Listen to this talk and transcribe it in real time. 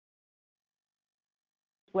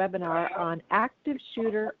webinar on active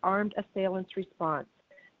shooter armed assailants response,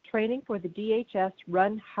 training for the DHS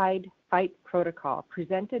Run, Hide, Fight protocol,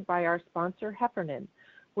 presented by our sponsor, Heffernan.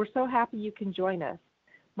 We're so happy you can join us.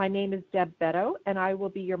 My name is Deb Beto, and I will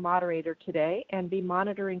be your moderator today and be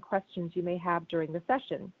monitoring questions you may have during the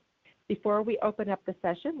session. Before we open up the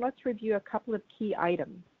session, let's review a couple of key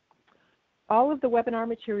items. All of the webinar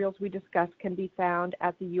materials we discuss can be found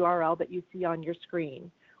at the URL that you see on your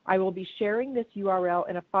screen. I will be sharing this URL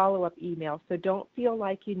in a follow-up email, so don't feel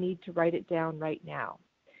like you need to write it down right now.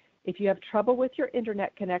 If you have trouble with your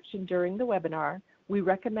internet connection during the webinar, we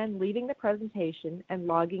recommend leaving the presentation and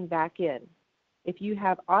logging back in. If you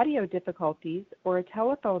have audio difficulties or a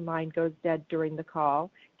telephone line goes dead during the call,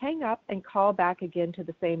 hang up and call back again to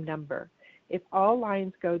the same number. If all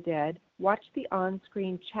lines go dead, watch the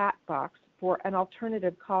on-screen chat box for an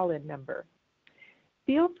alternative call-in number.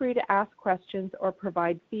 Feel free to ask questions or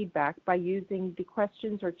provide feedback by using the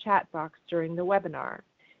questions or chat box during the webinar.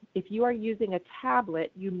 If you are using a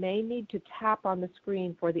tablet, you may need to tap on the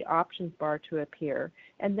screen for the options bar to appear,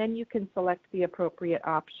 and then you can select the appropriate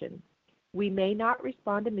option. We may not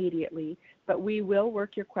respond immediately, but we will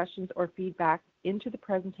work your questions or feedback into the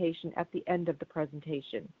presentation at the end of the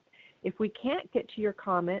presentation. If we can't get to your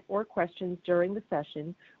comment or questions during the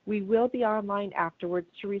session, we will be online afterwards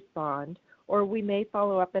to respond, or we may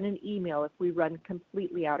follow up in an email if we run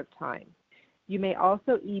completely out of time. You may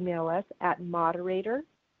also email us at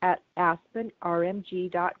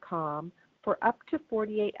moderator@aspenrmg.com for up to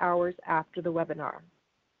 48 hours after the webinar.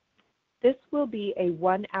 This will be a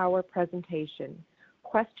 1-hour presentation.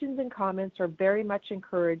 Questions and comments are very much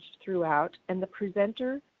encouraged throughout, and the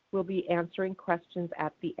presenter will be answering questions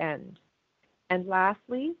at the end. And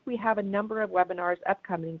lastly, we have a number of webinars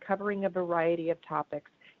upcoming covering a variety of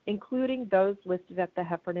topics, including those listed at the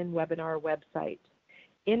Heffernan webinar website.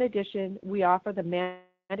 In addition, we offer the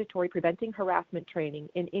mandatory preventing harassment training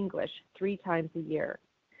in English 3 times a year.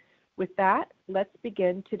 With that, let's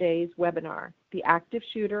begin today's webinar, the Active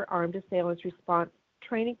Shooter Armed Assailants Response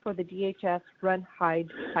Training for the DHS Run, Hide,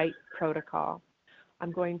 Fight protocol.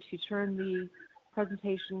 I'm going to turn the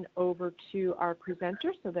presentation over to our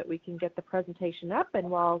presenter so that we can get the presentation up, and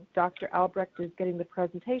while Dr. Albrecht is getting the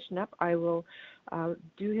presentation up, I will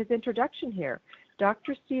do his introduction here.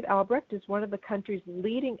 Dr. Steve Albrecht is one of the country's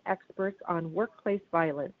leading experts on workplace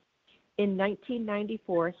violence. In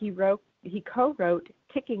 1994, he co-wrote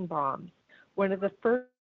Ticking Bombs, one of the first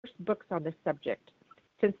books on this subject.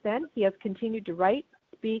 Since then, he has continued to write,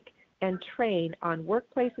 speak, and train on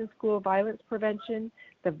workplace and school violence prevention,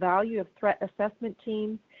 the value of threat assessment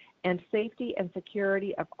teams, and safety and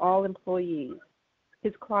security of all employees.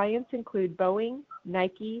 His clients include Boeing,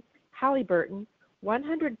 Nike, Halliburton,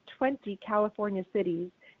 120 California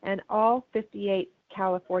cities, and all 58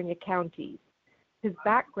 California counties. His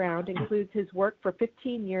background includes his work for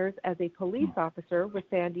 15 years as a police officer with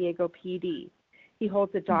San Diego PD. He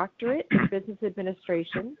holds a doctorate in business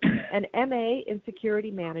administration, an MA in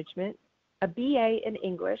security management, a BA in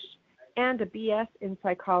English, and a BS in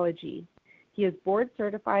psychology. He is board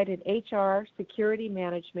certified in HR, security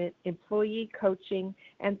management, employee coaching,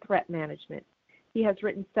 and threat management. He has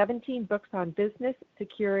written 17 books on business,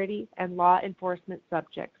 security, and law enforcement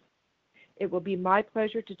subjects. It will be my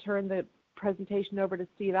pleasure to turn the presentation over to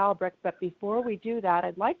Steve Albrecht, but before we do that,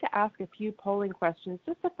 I'd like to ask a few polling questions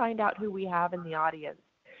just to find out who we have in the audience.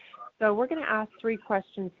 So we're going to ask 3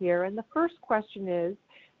 questions here, and the first question is,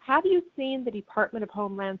 have you seen the Department of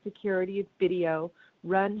Homeland Security video,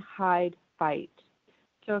 Run, Hide, Fight?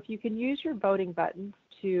 So if you can use your voting buttons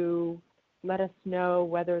to let us know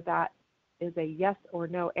whether that is a yes or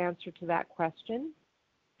no answer to that question.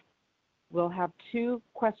 We'll have 2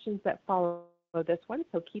 questions that follow this one,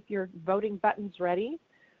 so keep your voting buttons ready.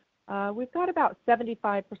 We've got about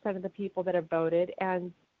 75% of the people that have voted,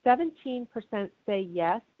 and 17% say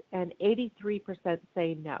yes, and 83%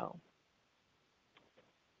 say no.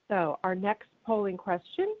 So our next polling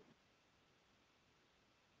question,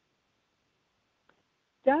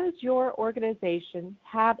 does your organization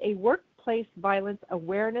have a workplace violence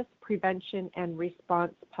awareness, prevention, and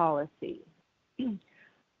response policy?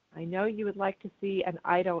 I know you would like to see an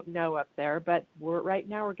I don't know up there, but right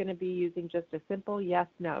now we're going to be using just a simple yes,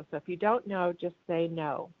 no. So if you don't know, just say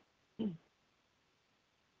no.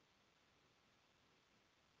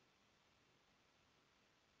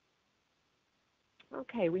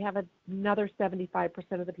 Okay, we have another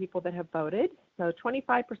 75% of the people that have voted. So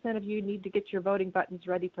 25% of you need to get your voting buttons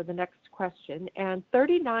ready for the next question. And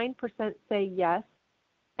 39% say yes,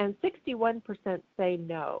 and 61% say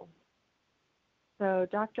no. So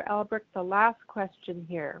Dr. Albrecht, the last question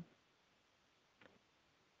here.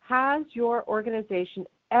 Has your organization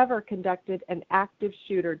ever conducted an active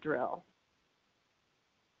shooter drill?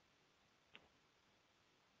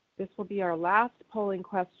 This will be our last polling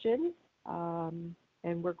question,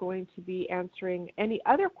 and we're going to be answering any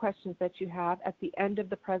other questions that you have at the end of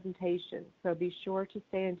the presentation. So be sure to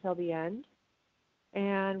stay until the end.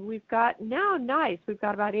 And we've got we've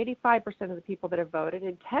got about 85% of the people that have voted,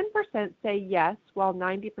 and 10% say yes, while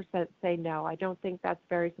 90% say no. I don't think that's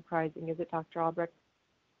very surprising, is it, Dr. Albrecht?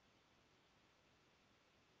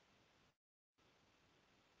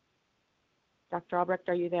 Dr. Albrecht,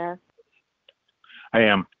 are you there? I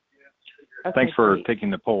am. Okay, thanks for great. taking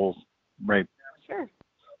the polls. Right. Sure.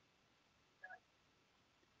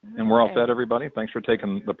 And we're all set, everybody. Thanks for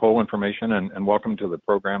taking the poll information, and welcome to the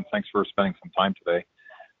program. Thanks for spending some time today.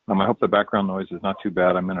 I hope the background noise is not too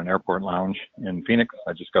bad. I'm in an airport lounge in Phoenix.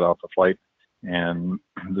 I just got off a flight, and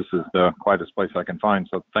this is the quietest place I can find.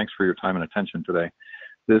 So thanks for your time and attention today.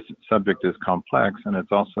 This subject is complex, and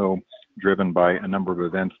it's also driven by a number of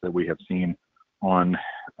events that we have seen on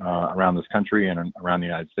around this country and around the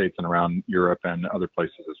United States and around Europe and other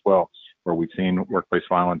places as well, where we've seen workplace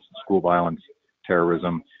violence, school violence,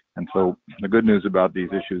 terrorism. And so the good news about these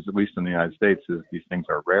issues, at least in the United States, is these things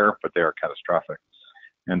are rare, but they are catastrophic.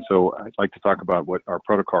 And so I'd like to talk about what our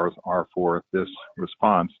protocols are for this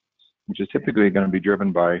response, which is typically going to be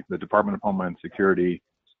driven by the Department of Homeland Security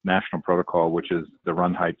national protocol, which is the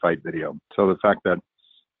Run, Hide, Fight video. So the fact that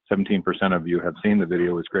 17% of you have seen the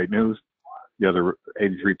video is great news. The other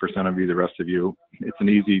 83% of you, the rest of you, it's an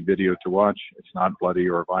easy video to watch. It's not bloody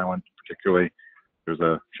or violent, particularly. There's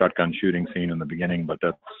a shotgun shooting scene in the beginning, but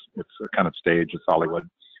it's a kind of stage. It's Hollywood.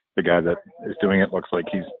 The guy that is doing it looks like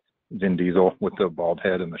he's Vin Diesel with the bald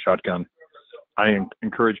head and the shotgun. I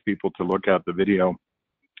encourage people to look at the video,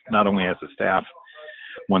 not only as a staff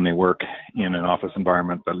when they work in an office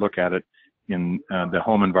environment, but look at it in the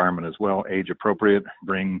home environment as well, age appropriate.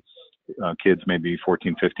 Bring kids maybe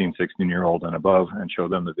 14, 15, 16-year-old and above, and show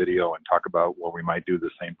them the video and talk about where we might do the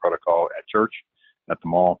same protocol at church, at the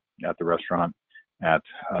mall, at the restaurant, at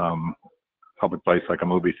public place like a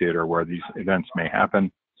movie theater where these events may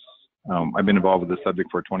happen. I've been involved with this subject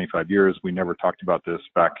for 25 years. We never talked about this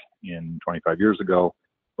back in 25 years ago,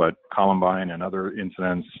 but Columbine and other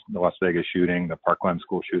incidents, the Las Vegas shooting, the Parkland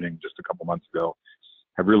school shooting just a couple months ago,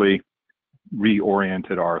 have really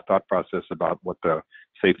reoriented our thought process about what the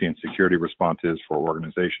safety and security response is for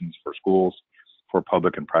organizations, for schools, for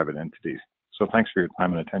public and private entities. So thanks for your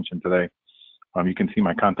time and attention today. You can see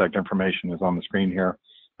my contact information is on the screen here.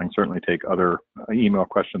 I can certainly take other email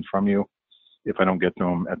questions from you if I don't get to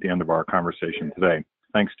them at the end of our conversation today.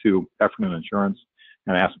 Thanks to Effernan Insurance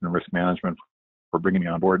and Aspen Risk Management for bringing me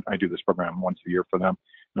on board. I do this program once a year for them,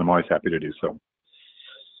 and I'm always happy to do so.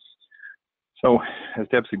 So, as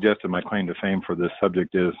Deb suggested, my claim to fame for this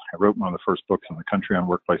subject is I wrote one of the first books in the country on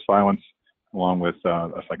workplace violence, along with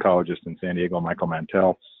a psychologist in San Diego, Michael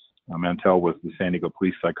Mantell. Mantell was the San Diego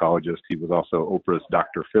police psychologist. He was also Oprah's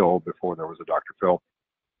Dr. Phil before there was a Dr. Phil.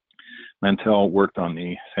 Mantell worked on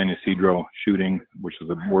the San Ysidro shooting, which was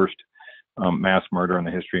the worst mass murder in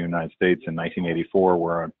the history of the United States in 1984,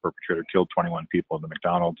 where a perpetrator killed 21 people at the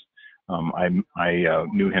McDonald's. I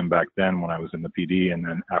knew him back then when I was in the PD, and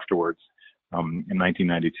then afterwards, in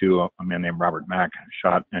 1992, a man named Robert Mack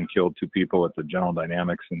shot and killed 2 people at the General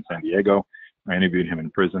Dynamics in San Diego. I interviewed him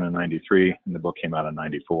in prison in 93, and the book came out in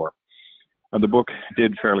 94. The book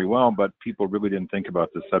did fairly well, but people really didn't think about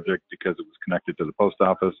this subject because it was connected to the post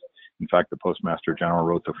office. In fact, the Postmaster General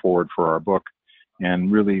wrote the foreword for our book,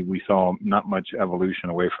 and really we saw not much evolution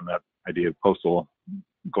away from that idea of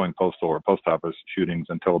going postal or post office shootings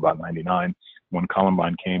until about 99, when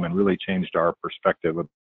Columbine came and really changed our perspective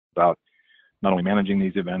about not only managing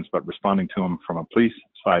these events, but responding to them from a police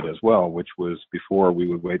side as well, which was before we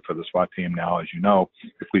would wait for the SWAT team. Now, as you know,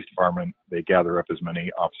 the police department, they gather up as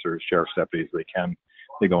many officers, sheriff's deputies as they can.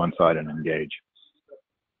 They go inside and engage.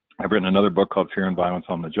 I've written another book called Fear and Violence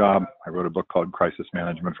on the Job. I wrote a book called Crisis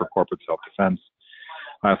Management for Corporate Self-Defense.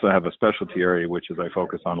 I also have a specialty area, which is I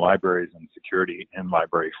focus on libraries and security in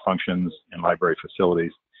library functions and library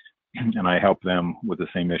facilities. And I help them with the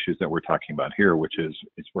same issues that we're talking about here, which is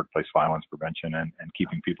workplace violence prevention and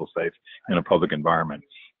keeping people safe in a public environment.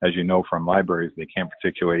 As you know from libraries, they can't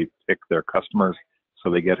particularly pick their customers, so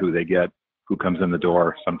they get who they get, who comes in the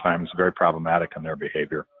door, sometimes very problematic in their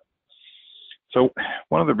behavior. So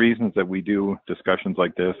one of the reasons that we do discussions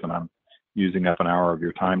like this, and I'm using up an hour of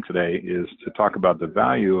your time today, is to talk about the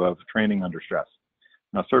value of training under stress.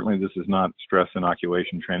 Now, certainly this is not stress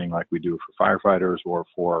inoculation training like we do for firefighters or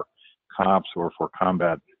for cops or for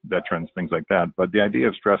combat veterans, things like that. But the idea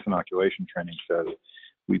of stress inoculation training says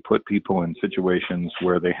we put people in situations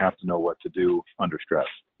where they have to know what to do under stress.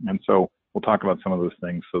 And so we'll talk about some of those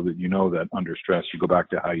things so that you know that under stress, you go back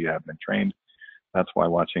to how you have been trained. That's why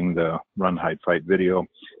watching the Run, Hide, Fight video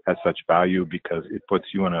has such value, because it puts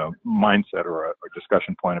you in a mindset or a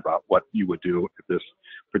discussion point about what you would do if this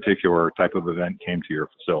particular type of event came to your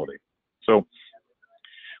facility. So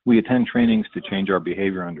we attend trainings to change our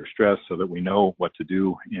behavior under stress so that we know what to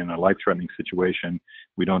do in a life-threatening situation.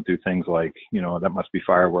 We don't do things like, that must be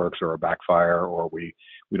fireworks or a backfire, or we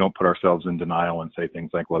don't put ourselves in denial and say things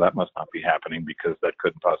like, well, that must not be happening because that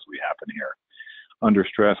couldn't possibly happen here. Under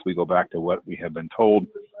stress, we go back to what we have been told,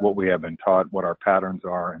 what we have been taught, what our patterns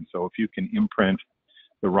are. And so if you can imprint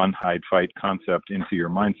the run, hide, fight concept into your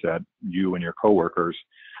mindset, you and your coworkers,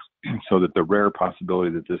 so that the rare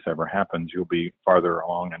possibility that this ever happens, you'll be farther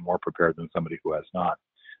along and more prepared than somebody who has not.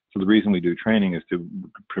 So the reason we do training is to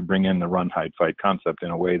bring in the run, hide, fight concept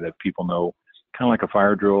in a way that people know, kind of like a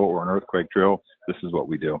fire drill or an earthquake drill, this is what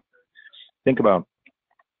we do. Think about,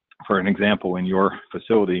 for an example, in your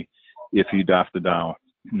facility, if you'd have to dial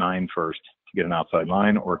 9 first to get an outside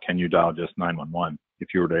line, or can you dial just 911? If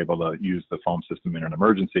you were able to use the phone system in an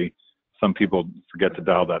emergency, some people forget to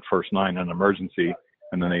dial that first 9 in an emergency,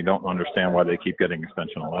 and then they don't understand why they keep getting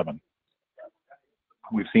extension 11.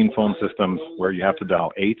 We've seen phone systems where you have to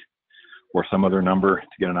dial 8 or some other number to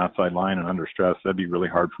get an outside line, and under stress, that'd be really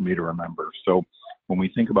hard for me to remember. So when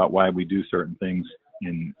we think about why we do certain things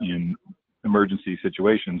in emergency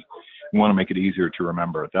situations, we want to make it easier to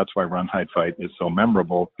remember. That's why Run, Hide, Fight is so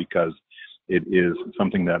memorable, because it is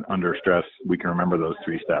something that under stress, we can remember those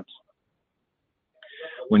 3 steps.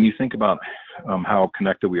 When you think about how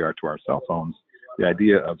connected we are to our cell phones, the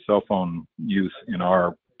idea of cell phone use in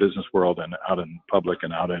our business world and out in public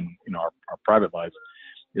and out in our private lives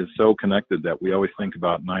is so connected that we always think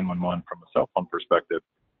about 911 from a cell phone perspective.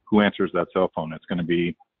 Who answers that cell phone? It's going to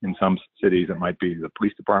be, in some cities, it might be the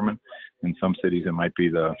police department. In some cities, it might be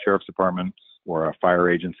the sheriff's department or a fire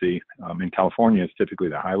agency. In California, it's typically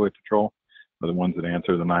the highway patrol, are the ones that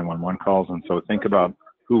answer the 911 calls. And so think about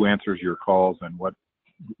who answers your calls and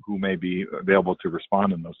who may be available to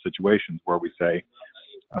respond in those situations where we say,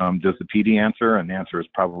 does the PD answer? And the answer is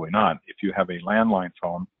probably not. If you have a landline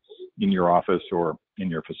phone in your office or in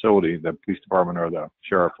your facility, the police department or the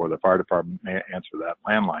sheriff or the fire department may answer that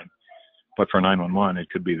landline. But for 911, it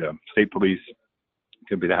could be the state police, it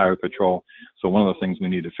could be the highway patrol. So one of the things we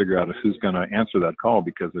need to figure out is who's going to answer that call,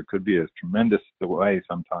 because there could be a tremendous delay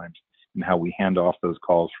sometimes in how we hand off those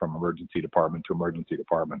calls from emergency department to emergency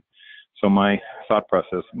department. So my thought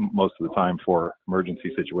process most of the time for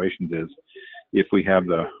emergency situations is, if we have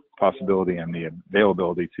the possibility and the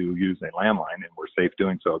availability to use a landline and we're safe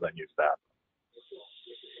doing so, then use that.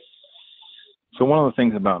 So one of the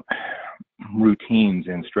things about routines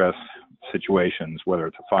in stress situations, whether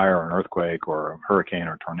it's a fire or an earthquake or a hurricane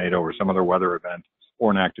or tornado or some other weather event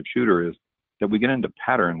or an active shooter, is that we get into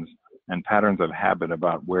patterns and patterns of habit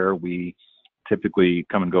about where we typically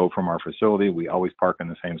come and go from our facility. We always park in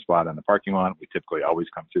the same spot in the parking lot. We typically always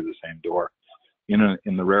come through the same door.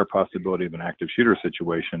 In the rare possibility of an active shooter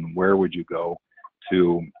situation, where would you go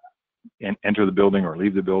to enter the building or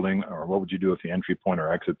leave the building? Or what would you do if the entry point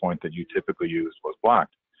or exit point that you typically used was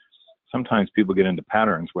blocked? Sometimes people get into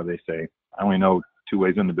patterns where they say, I only know 2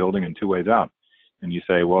 ways in the building and 2 ways out. And you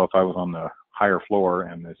say, well, if I was on the higher floor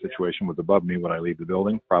and the situation was above me, would I leave the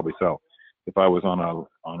building? Probably so. If I was on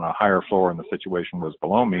a higher floor and the situation was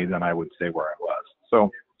below me, then I would stay where I was. So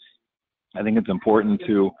I think it's important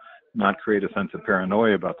to not create a sense of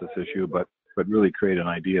paranoia about this issue, but really create an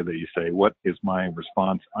idea that you say, what is my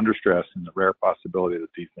response under stress in the rare possibility that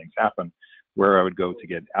these things happen, where I would go to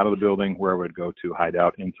get out of the building, where I would go to hide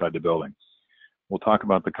out inside the building. We'll talk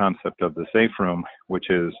about the concept of the safe room, which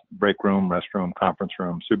is break room, restroom, conference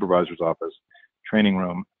room, supervisor's office, training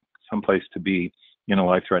room, someplace to be in a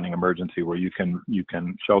life-threatening emergency where you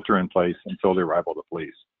can shelter in place until the arrival of the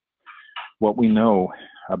police. What we know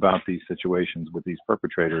about these situations with these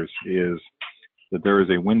perpetrators is that there is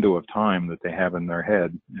a window of time that they have in their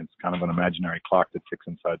head. It's kind of an imaginary clock that ticks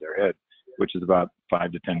inside their head, which is about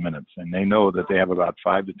 5 to 10 minutes. And they know that they have about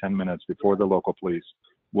 5 to 10 minutes before the local police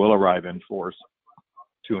will arrive in force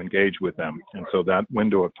to engage with them. And so that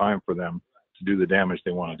window of time for them to do the damage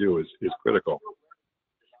they want to do is critical.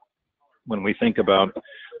 When we think about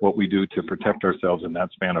what we do to protect ourselves in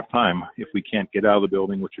that span of time, if we can't get out of the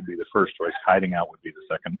building, which would be the first choice, hiding out would be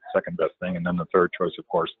the second best thing. And then the third choice, of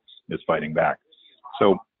course, is fighting back.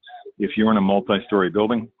 So if you're in a multi-story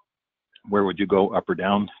building, where would you go, up or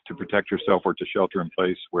down, to protect yourself or to shelter in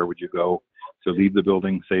place? Where would you go to leave the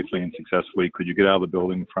building safely and successfully? Could you get out of the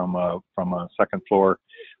building from a second floor?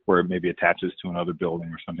 where it maybe attaches to another building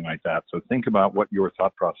or something like that. So think about what your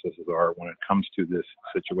thought processes are when it comes to this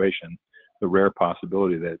situation, the rare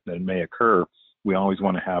possibility that may occur. We always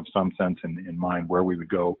want to have some sense in mind where we would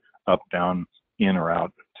go up, down, in, or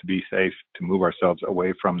out to be safe, to move ourselves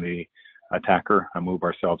away from the attacker and move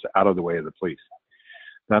ourselves out of the way of the police.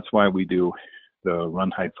 That's why we do the run,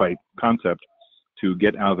 hide, fight concept, to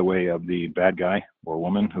get out of the way of the bad guy or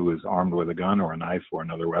woman who is armed with a gun or a knife or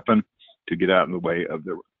another weapon, to get out of the way of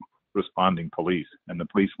the responding police. And the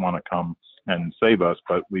police want to come and save us,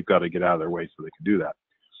 but we've got to get out of their way so they can do that.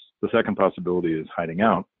 The second possibility is hiding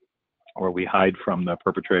out, where we hide from the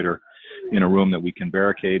perpetrator in a room that we can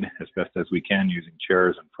barricade as best as we can using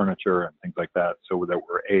chairs and furniture and things like that, so that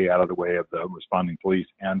we're out of the way of the responding police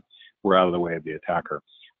and we're out of the way of the attacker.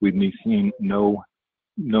 We've seen no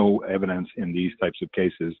evidence in these types of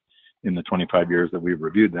cases in the 25 years that we've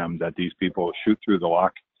reviewed them that these people shoot through the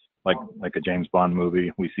lock like a James Bond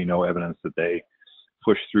movie. We see no evidence that they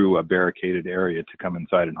push through a barricaded area to come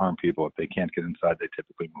inside and harm people. If they can't get inside, they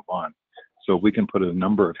typically move on. So if we can put a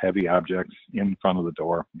number of heavy objects in front of the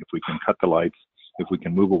door, if we can cut the lights, if we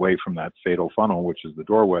can move away from that fatal funnel, which is the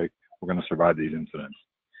doorway, we're going to survive these incidents.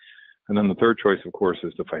 And then the third choice, of course,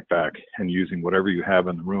 is to fight back, and using whatever you have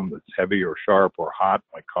in the room that's heavy or sharp or hot,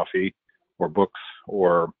 like coffee or books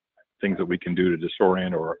or things that we can do to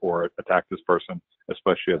disorient or attack this person,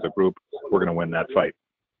 especially as a group, we're going to win that fight.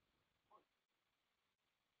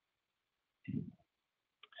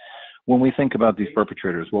 When we think about these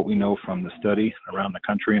perpetrators, what we know from the study around the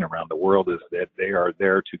country and around the world is that they are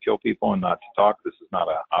there to kill people and not to talk. This is not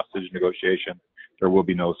a hostage negotiation. There will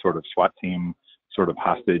be no sort of SWAT team sort of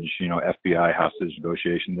hostage, FBI hostage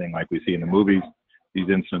negotiation thing like we see in the movies. These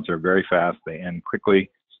incidents are very fast. They end quickly,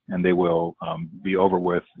 and they will be over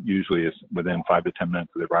with usually within 5 to 10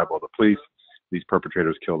 minutes of the arrival of the police. These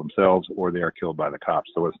perpetrators kill themselves or they are killed by the cops.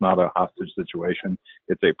 So it's not a hostage situation.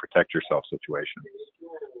 It's a protect yourself situation.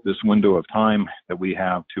 This window of time that we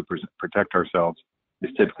have to protect ourselves is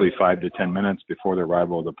typically 5 to 10 minutes before the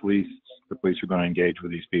arrival of the police. The police are going to engage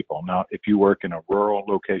with these people. Now, if you work in a rural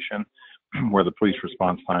location where the police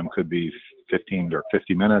response time could be 15 or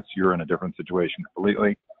 50 minutes, you're in a different situation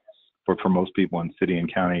completely. But for most people in city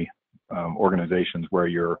and county organizations where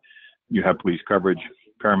you have police coverage,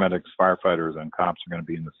 paramedics, firefighters, and cops are going to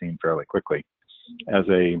be in the scene fairly quickly. As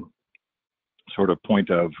a sort of point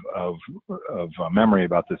of memory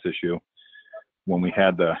about this issue, when we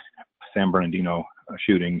had the San Bernardino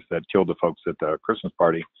shootings that killed the folks at the Christmas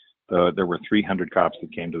party, there were 300 cops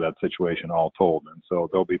that came to that situation all told. And so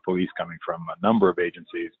there'll be police coming from a number of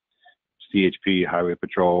agencies, CHP, Highway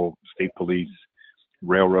Patrol, state police,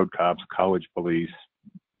 railroad cops, college police,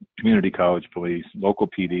 community college police, local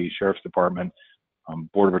PD, Sheriff's Department,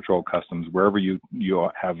 Border Patrol, Customs, wherever you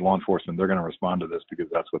have law enforcement, they're going to respond to this because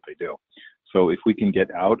that's what they do. So if we can get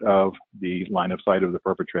out of the line of sight of the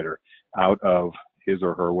perpetrator, out of his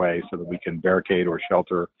or her way so that we can barricade or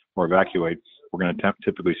shelter or evacuate, we're going to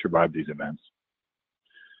typically survive these events.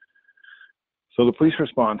 So the police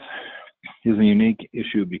response is a unique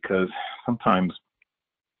issue because sometimes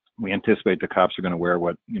we anticipate the cops are going to wear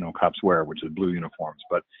what cops wear, which is blue uniforms,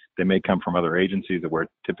 but they may come from other agencies that wear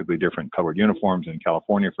typically different colored uniforms. In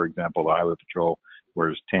California, for example, the Highway Patrol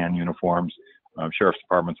wears tan uniforms. Sheriff's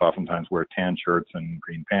departments oftentimes wear tan shirts and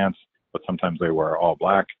green pants, but sometimes they wear all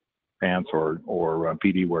black pants, or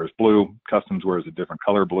PD wears blue. Customs wears a different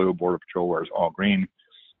color blue. Border Patrol wears all green.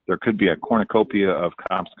 There could be a cornucopia of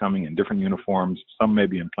cops coming in different uniforms. Some may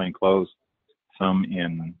be in plain clothes, some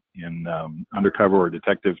in undercover or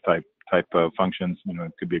detective type of functions.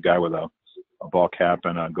 It could be a guy with a ball cap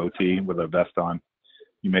and a goatee with a vest on.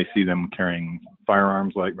 You may see them carrying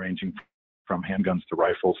firearms, like ranging from handguns to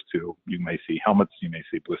rifles to, you may see helmets, you may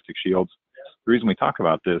see ballistic shields. The reason we talk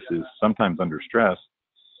about this is sometimes under stress,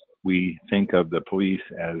 we think of the police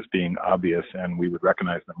as being obvious and we would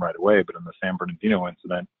recognize them right away. But in the San Bernardino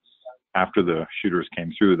incident, after the shooters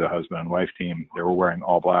came through, the husband and wife team, they were wearing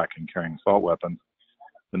all black and carrying assault weapons.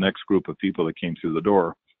 The next group of people that came through the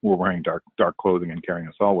door were wearing dark clothing and carrying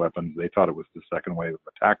assault weapons. They thought it was the second wave of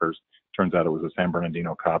attackers. Turns out it was the San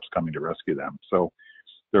Bernardino cops coming to rescue them. So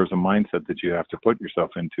there's a mindset that you have to put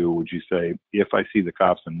yourself into. Would you say, if I see the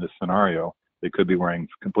cops in this scenario, they could be wearing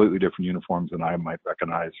completely different uniforms than I might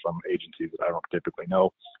recognize from agencies that I don't typically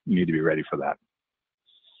know. You need to be ready for that.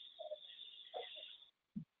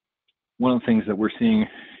 One of the things that we're seeing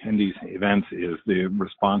in these events is the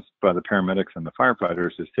response by the paramedics and the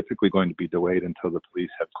firefighters is typically going to be delayed until the police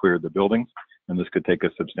have cleared the buildings. And this could take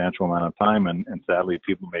a substantial amount of time. And sadly,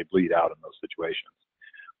 people may bleed out in those situations.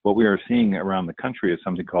 What we are seeing around the country is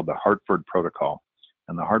something called the Hartford Protocol.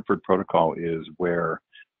 And the Hartford Protocol is where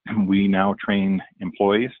we now train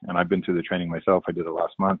employees, and I've been through the training myself. I did it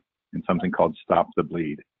last month in something called Stop the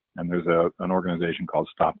Bleed. And there's an organization called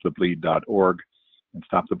stopthebleed.org. And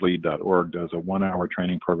stopthebleed.org does a 1-hour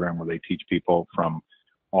training program where they teach people from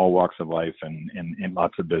all walks of life and in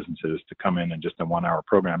lots of businesses to come in just a 1-hour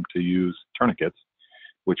program to use tourniquets,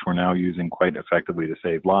 which we're now using quite effectively to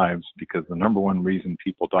save lives, because the number one reason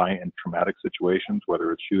people die in traumatic situations,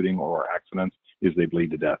 whether it's shooting or accidents, is they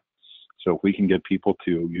bleed to death. So if we can get people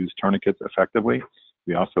to use tourniquets effectively,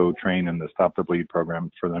 we also train in the Stop the Bleed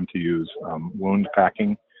program for them to use wound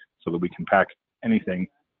packing, so that we can pack anything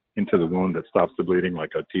into the wound that stops the bleeding,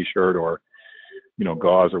 like a t-shirt or,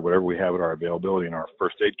 gauze or whatever we have at our availability in our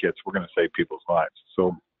first aid kits. We're going to save people's lives.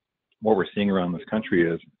 So what we're seeing around this country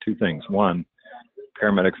is two things. One,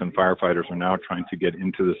 paramedics and firefighters are now trying to get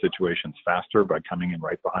into the situations faster by coming in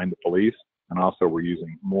right behind the police. And also we're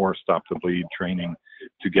using more Stop the Bleed training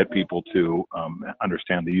to get people to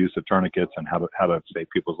understand the use of tourniquets and how to save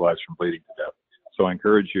people's lives from bleeding to death. So I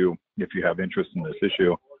encourage you, if you have interest in this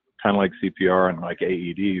issue, kind of like CPR and like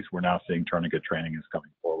AEDs, we're now seeing tourniquet training is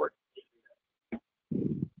coming forward.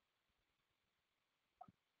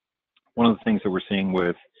 One of the things that we're seeing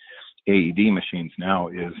with AED machines now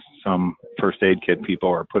is some first aid kit people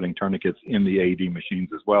are putting tourniquets in the AED machines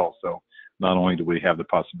as well. So not only do we have the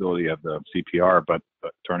possibility of the CPR, but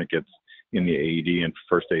tourniquets in the AED and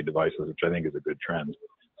first aid devices, which I think is a good trend.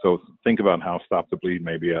 So think about how Stop the Bleed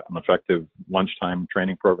may be an effective lunchtime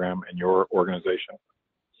training program in your organization.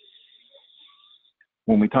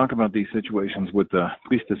 When we talk about these situations with the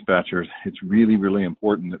police dispatchers, it's really, really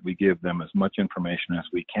important that we give them as much information as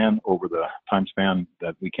we can over the time span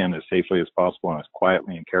that we can, as safely as possible and as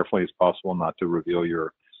quietly and carefully as possible, not to reveal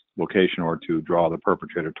your location or to draw the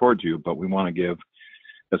perpetrator towards you, but we want to give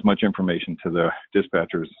as much information to the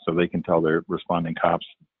dispatchers so they can tell their responding cops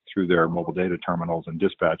through their mobile data terminals and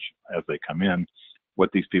dispatch as they come in what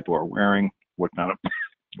these people are wearing, what kind of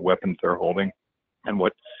weapons they're holding, and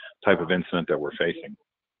what type of incident that we're facing.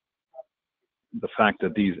 The fact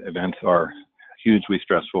that these events are hugely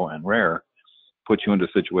stressful and rare puts you into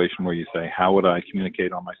a situation where you say, how would I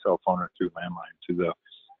communicate on my cell phone or through landline to the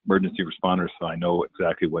emergency responders so I know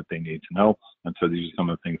exactly what they need to know? And so these are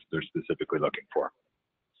some of the things that they're specifically looking for.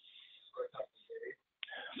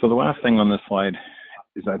 So the last thing on this slide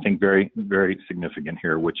is, I think, very, very significant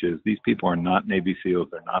here, which is these people are not Navy SEALs,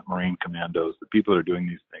 they're not Marine commandos. The people that are doing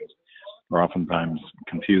these things are oftentimes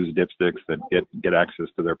confused dipsticks that get access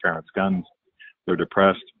to their parents' guns. They're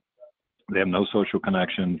depressed. They have no social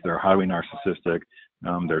connections. They're highly narcissistic.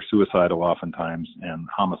 They're suicidal oftentimes and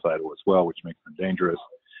homicidal as well, which makes them dangerous.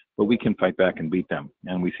 But we can fight back and beat them.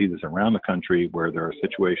 And we see this around the country where there are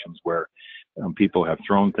situations where people have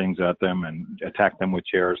thrown things at them and attacked them with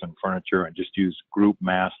chairs and furniture and just use group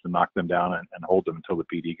mass to knock them down and hold them until the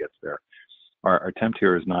PD gets there. Our attempt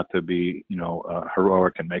here is not to be,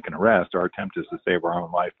 heroic and make an arrest. Our attempt is to save our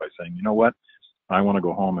own life by saying, you know what? I want to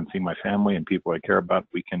go home and see my family and people I care about.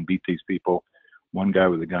 We can beat these people. One guy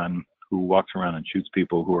with a gun who walks around and shoots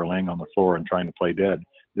people who are laying on the floor and trying to play dead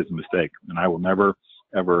is a mistake. And I will never,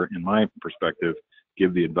 ever, in my perspective,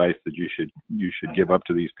 give the advice that you should give up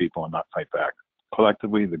to these people and not fight back.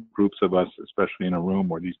 Collectively, the groups of us, especially in a room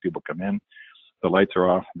where these people come in, the lights are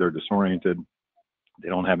off, they're disoriented, they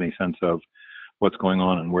don't have any sense of what's going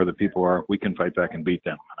on and where the people are, we can fight back and beat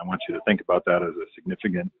them. And I want you to think about that as a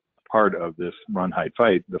significant part of this run, hide,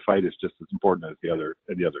 fight. The fight is just as important as the other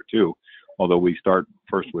two, although we start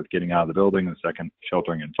first with getting out of the building and second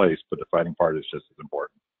sheltering in place, but the fighting part is just as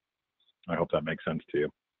important. I hope that makes sense to you.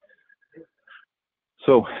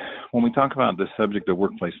 So when we talk about the subject of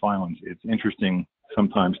workplace violence, it's interesting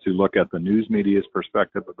sometimes to look at the news media's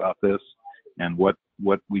perspective about this and what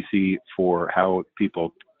we see for how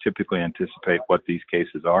people typically anticipate what these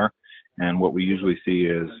cases are. And what we usually see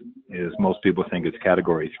is most people think it's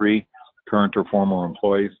category 3, current or former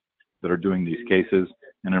employees that are doing these cases.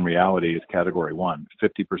 And in reality, it's category 1.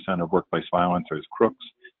 50% of workplace violence is crooks,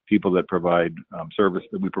 people that provide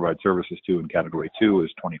that we provide services to. In category 2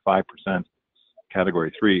 is 25%.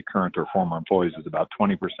 Category 3, current or former employees, is about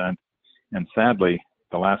 20%. And sadly,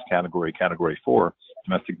 the last category, category 4,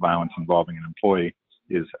 domestic violence involving an employee,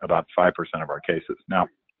 is about 5% of our cases. Now,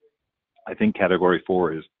 I think category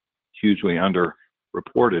 4 is hugely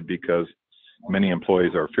underreported because many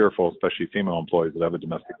employees are fearful, especially female employees that have a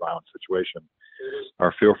domestic violence situation,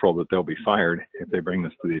 are fearful that they'll be fired if they bring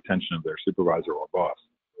this to the attention of their supervisor or boss.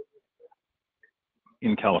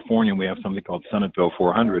 In California, we have something called Senate Bill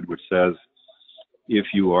 400, which says if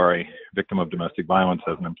you are a victim of domestic violence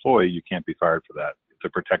as an employee, you can't be fired for that. It's a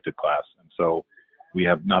protected class. And so we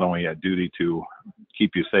have not only a duty to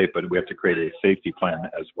keep you safe, but we have to create a safety plan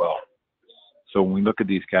as well. So when we look at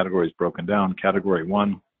these categories broken down, category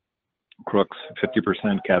 1, crooks,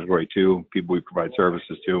 50%, category 2, people we provide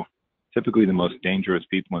services to. Typically the most dangerous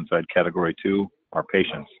people inside category 2 are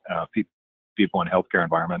patients. People in healthcare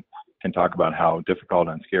environment can talk about how difficult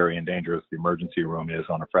and scary and dangerous the emergency room is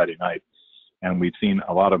on a Friday night. And we've seen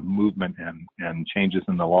a lot of movement and changes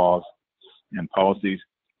in the laws and policies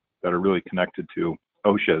that are really connected to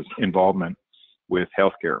OSHA's involvement with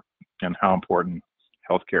healthcare and how important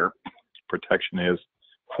healthcare protection is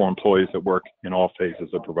for employees that work in all phases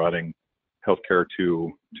of providing healthcare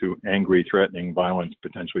to angry, threatening, violent,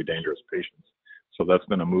 potentially dangerous patients. So that's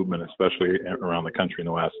been a movement, especially around the country in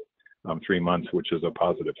the last 3 months, which is a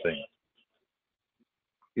positive thing.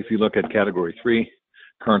 If you look at category 3,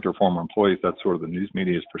 current or former employees, that's sort of the news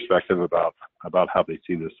media's perspective about how they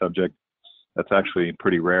see this subject. That's actually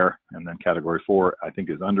pretty rare. And then category 4, I think,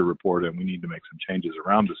 is underreported, and we need to make some changes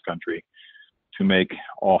around this country to make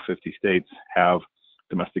all 50 states have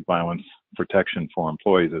domestic violence protection for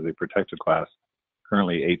employees as a protected class.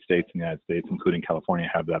 Currently, 8 states in the United States, including California,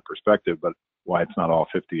 have that perspective, but why it's not all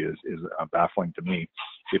 50 is baffling to me.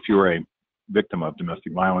 If you're a victim of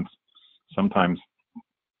domestic violence, sometimes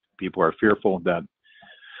people are fearful that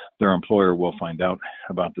their employer will find out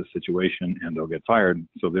about the situation and they'll get fired,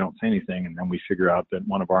 so they don't say anything, and then we figure out that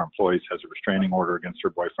one of our employees has a restraining order against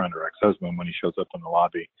her boyfriend or ex-husband when he shows up in the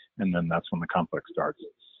lobby, and then that's when the conflict starts.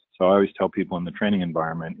 So I always tell people in the training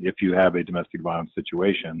environment, if you have a domestic violence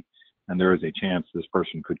situation and there is a chance this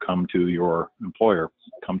person could come to your employer,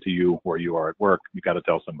 come to you where you are at work, you got to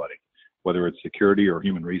tell somebody, whether it's security or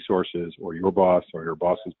human resources or your boss or your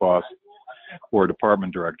boss's boss or a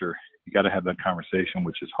department director. You got to have that conversation,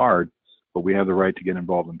 which is hard, but we have the right to get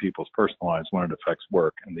involved in people's personal lives when it affects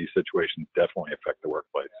work, and these situations definitely affect the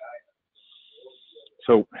workplace.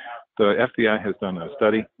 So the FBI has done a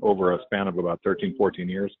study over a span of about 13, 14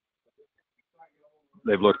 years.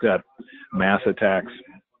 They've looked at mass attacks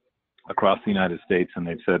across the United States, and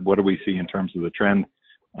they've said, what do we see in terms of the trend?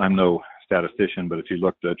 I'm no statistician, but if you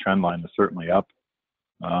look, the trend line is certainly up.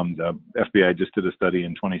 The FBI just did a study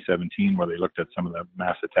in 2017 where they looked at some of the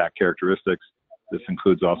mass attack characteristics. This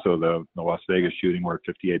includes also the Las Vegas shooting where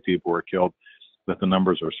 58 people were killed, that the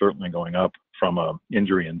numbers are certainly going up from an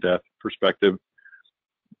injury and death perspective,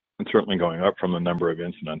 and certainly going up from the number of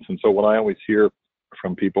incidents. And so what I always hear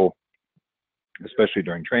from people, especially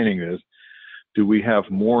during training, is, do we have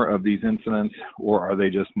more of these incidents or are they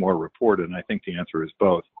just more reported? And I think the answer is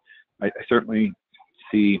both. I certainly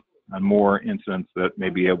see more incidents that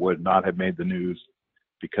maybe it would not have made the news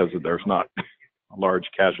because there's not a large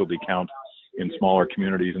casualty count in smaller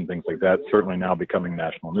communities and things like that, certainly now becoming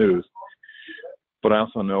national news. But I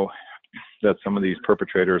also know that some of these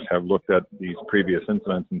perpetrators have looked at these previous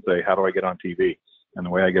incidents and say, how do I get on TV? And the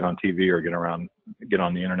way I get on TV or get on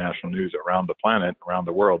the international news around the planet, around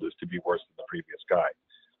the world, is to be worse than the previous guy.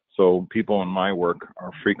 So people in my work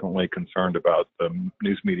are frequently concerned about the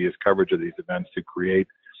news media's coverage of these events to create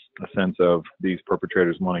a sense of these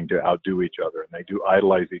perpetrators wanting to outdo each other. And they do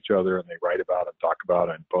idolize each other, and they write about it, talk about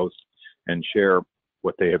it, and post and share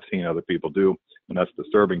what they have seen other people do. And that's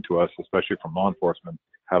disturbing to us, especially from law enforcement.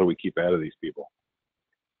 How do we keep ahead of these people?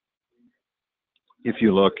 If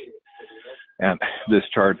you look at this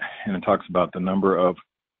chart, and it talks about the number of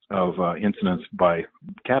incidents by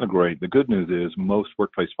category, the good news is most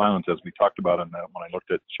workplace violence, as we talked about when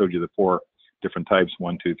I showed you the 4 different types,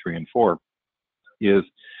 1, 2, 3, and 4, is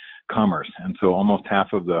commerce. And so almost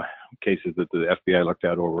half of the cases that the FBI looked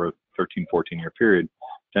at over a 13, 14-year period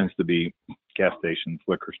tends to be gas stations,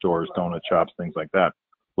 liquor stores, donut shops, things like that.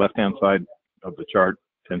 Left-hand side of the chart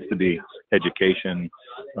tends to be education,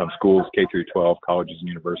 schools, K through 12, colleges and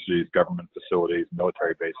universities, government facilities,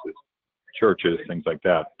 military bases, churches, things like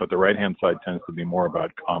that. But the right-hand side tends to be more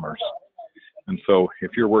about commerce. And so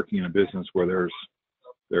if you're working in a business where there's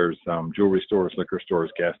jewelry stores, liquor stores,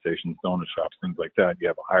 gas stations, donut shops, things like that, you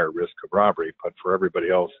have a higher risk of robbery. But for everybody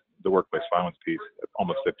else, the workplace violence piece,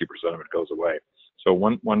 almost 50% of it goes away. So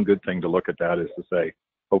one good thing to look at that is to say,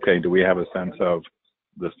 okay, do we have a sense of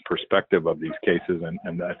this perspective of these cases?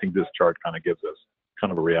 And I think this chart kind of gives us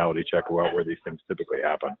kind of a reality check about where these things typically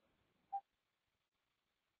happen.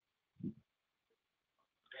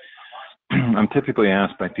 I'm typically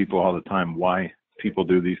asked by people all the time why people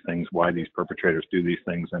do these things, why these perpetrators do these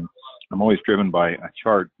things. And I'm always driven by a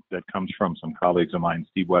chart that comes from some colleagues of mine,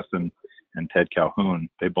 Steve Weston and Ted Calhoun.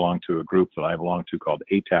 They belong to a group that I belong to called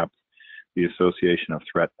ATAP, the Association of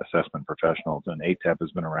Threat Assessment Professionals. And ATAP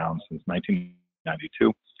has been around since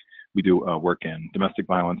 1992. We do work in domestic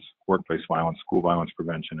violence, workplace violence, school violence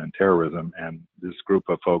prevention, and terrorism. And this group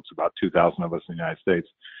of folks, about 2,000 of us in the United States,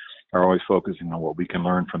 are always focusing on what we can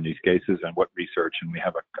learn from these cases and what research. And we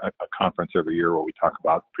have a conference every year where we talk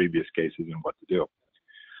about previous cases and what to do.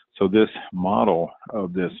 So this model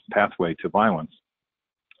of this pathway to violence,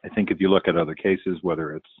 I think if you look at other cases,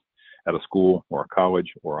 whether it's at a school or a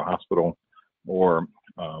college or a hospital or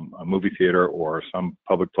a movie theater or some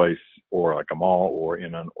public place or like a mall or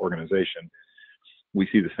in an organization, we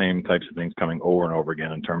see the same types of things coming over and over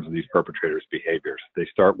again in terms of these perpetrators' behaviors. They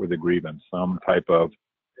start with a grievance, some type of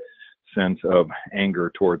sense of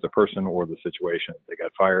anger towards the person or the situation. They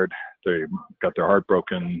got fired, they got their heart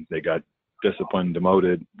broken, they got disciplined,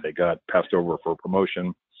 demoted, they got passed over for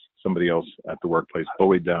promotion, somebody else at the workplace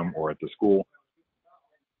bullied them or at the school.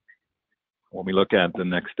 When we look at the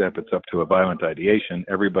next step, it's up to a violent ideation.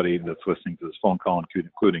 Everybody that's listening to this phone call,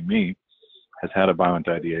 including me, has had a violent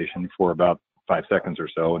ideation for about 5 seconds or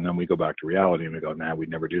so, and then we go back to reality and we go, nah, we'd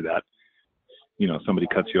never do that. You know, somebody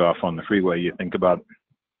cuts you off on the freeway, you think about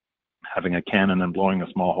having a cannon and blowing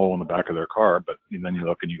a small hole in the back of their car, but then you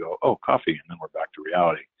look and you go, oh, coffee, and then we're back to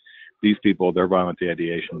reality. These people, their violent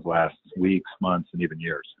ideations last weeks, months, and even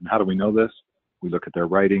years. And how do we know this? We look at their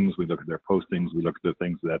writings, we look at their postings, we look at the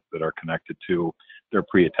things that are connected to their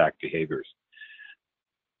pre-attack behaviors.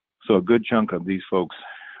 So a good chunk of these folks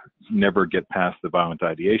never get past the violent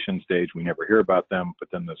ideation stage. We never hear about them, but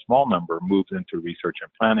then the small number moves into research and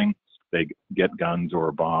planning. They get guns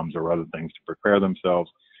or bombs or other things to prepare themselves.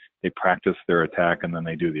 They practice their attack, and then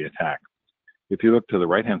they do the attack. If you look to the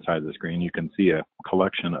right-hand side of the screen, you can see a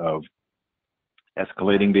collection of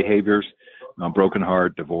escalating behaviors, broken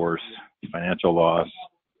heart, divorce, financial loss,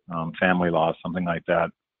 family loss, something like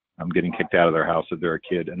that, getting kicked out of their house if they're a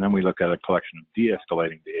kid. And then we look at a collection of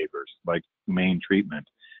de-escalating behaviors like humane treatment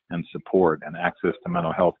and support and access to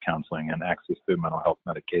mental health counseling and access to mental health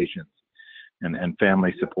medications and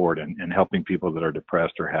family support and helping people that are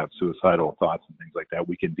depressed or have suicidal thoughts and things like that.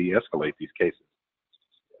 We can de-escalate these cases.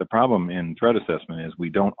 The problem in threat assessment is we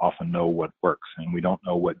don't often know what works, and we don't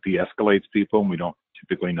know what de-escalates people, and we don't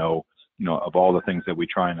typically know, of all the things that we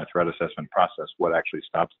try in a threat assessment process, what actually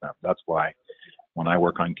stops them. That's why when I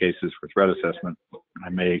work on cases for threat assessment, I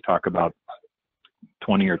may talk about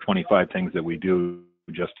 20 or 25 things that we do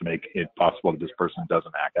just to make it possible that this person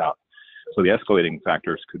doesn't act out. So the escalating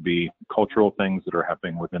factors could be cultural things that are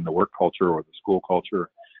happening within the work culture or the school culture,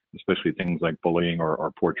 especially things like bullying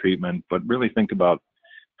or poor treatment. But really think about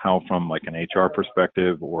how from like an HR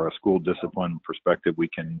perspective or a school discipline perspective, we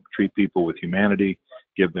can treat people with humanity,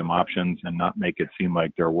 give them options, and not make it seem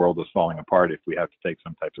like their world is falling apart if we have to take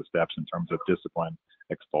some types of steps in terms of discipline,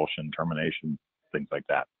 expulsion, termination, things like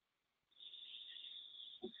that.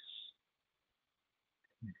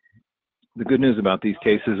 The good news about these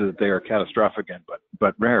cases is that they are catastrophic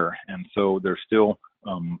but rare, and so there's still,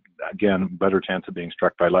 again, better chance of being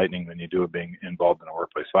struck by lightning than you do of being involved in a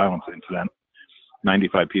workplace violence incident.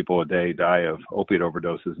 95 people a day die of opiate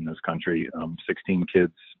overdoses in this country. 16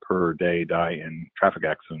 kids per day die in traffic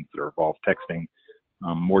accidents that involve texting.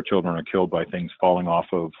 More children are killed by things falling off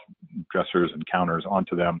of dressers and counters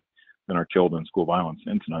onto them than are killed in school violence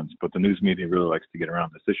incidents. But the news media really likes to get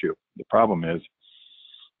around this issue. The problem is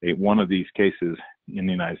one of these cases in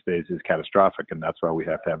the United States is catastrophic, and that's why we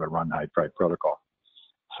have to have a run, hide, fight protocol.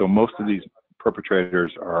 So most of these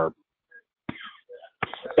perpetrators are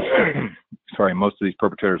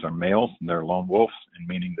males, and they're lone wolves, and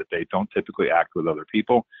meaning that they don't typically act with other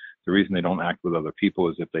people. The reason they don't act with other people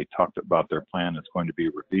is if they talked about their plan, it's going to be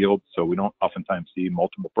revealed. So we don't oftentimes see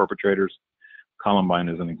multiple perpetrators. Columbine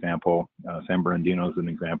is an example. San Bernardino is an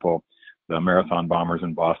example. The marathon bombers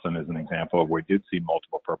in Boston is an example of where we did see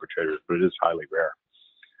multiple perpetrators, but it is highly rare.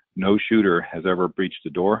 No shooter has ever breached a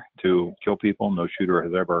door to kill people. No shooter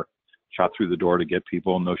has ever shot through the door to get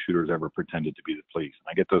people. No shooter has ever pretended to be the police.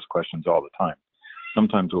 I get those questions all the time.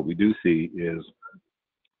 Sometimes what we do see is,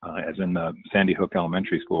 as in the Sandy Hook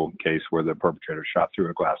Elementary School case where the perpetrator shot through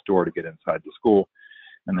a glass door to get inside the school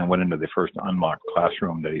and then went into the first unlocked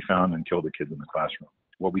classroom that he found and killed the kids in the classroom.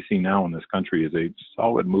 What we see now in this country is a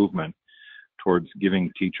solid movement towards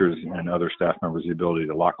giving teachers and other staff members the ability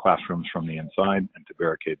to lock classrooms from the inside and to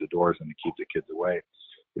barricade the doors and to keep the kids away.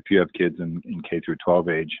 If you have kids in K through 12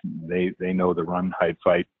 age, they know the run, hide,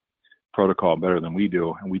 fight protocol better than we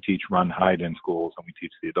do. And we teach run, hide in schools, and we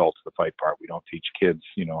teach the adults the fight part. We don't teach kids,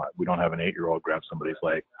 we don't have an 8-year-old grab somebody's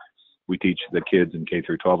leg. We teach the kids in K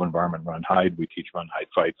through 12 environment run, hide. We teach run, hide,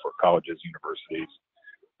 fight for colleges, universities,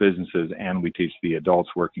 businesses, and we teach the adults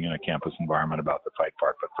working in a campus environment about the fight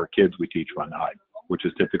part. But for kids, we teach run, hide, which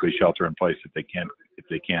is typically shelter in place if they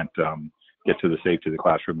can't get to the safety of the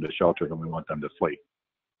classroom, to shelter them, we want them to flee.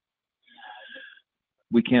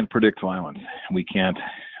 We can't predict violence. We can't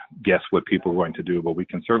guess what people are going to do, but we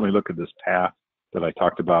can certainly look at this path that I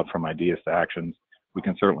talked about from ideas to actions. We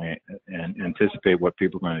can certainly anticipate what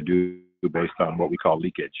people are going to do based on what we call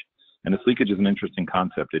leakage. And this leakage is an interesting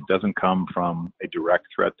concept. It doesn't come from a direct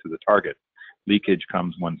threat to the target. Leakage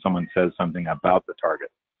comes when someone says something about the target.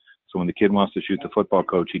 So when the kid wants to shoot the football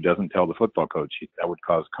coach, he doesn't tell the football coach. That would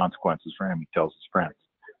cause consequences for him. He tells his friends.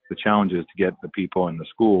 The challenge is to get the people in the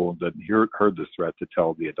school that heard this threat to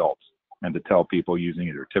tell the adults, and to tell people using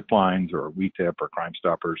either tip lines or WeTip or Crime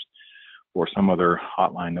Stoppers or some other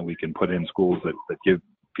hotline that we can put in schools that give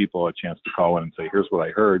people a chance to call in and say, here's what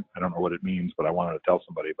I heard. I don't know what it means, but I wanted to tell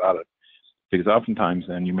somebody about it. Because oftentimes,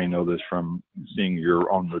 and you may know this from seeing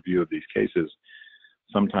your own review of these cases,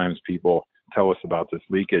 sometimes people tell us about this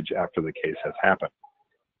leakage after the case has happened.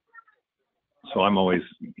 So I'm always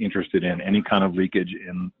interested in any kind of leakage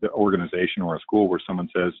in the organization or a school where someone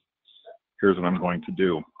says, here's what I'm going to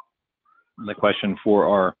do. And the question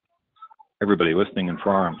for everybody listening and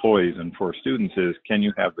for our employees and for students is, can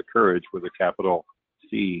you have the courage with a capital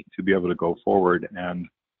C to be able to go forward and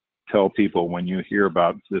tell people when you hear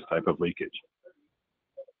about this type of leakage?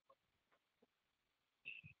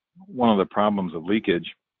 One of the problems of leakage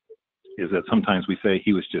is that sometimes we say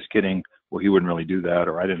he was just kidding, or he wouldn't really do that,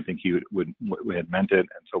 or I didn't think he had meant it,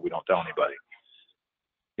 and so we don't tell anybody.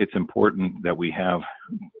 It's important that we have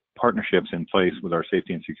partnerships in place with our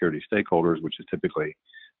safety and security stakeholders, which is typically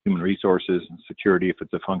human resources, security if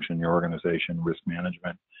it's a function in your organization, risk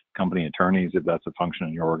management, company attorneys if that's a function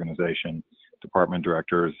in your organization, department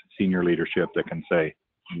directors, senior leadership that can say,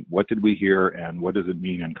 what did we hear and what does it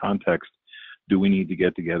mean in context? Do we need to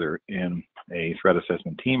get together in a threat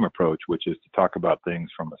assessment team approach, which is to talk about things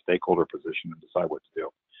from a stakeholder position and decide what to do?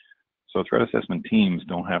 So threat assessment teams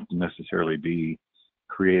don't have to necessarily be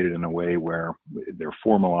created in a way where they're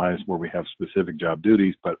formalized, where we have specific job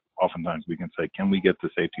duties, but oftentimes we can say, can we get the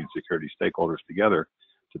safety and security stakeholders together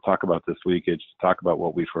to talk about this leakage, to talk about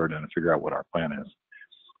what we've heard, and to figure out what our plan is?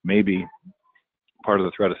 Maybe part of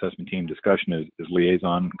the threat assessment team discussion is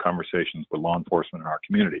liaison conversations with law enforcement in our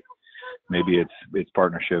community. Maybe it's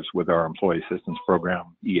partnerships with our employee assistance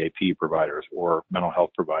program, EAP providers, or mental health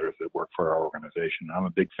providers that work for our organization. I'm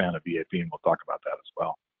a big fan of EAP, and we'll talk about that as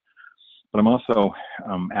well. But I'm also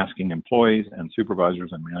asking employees and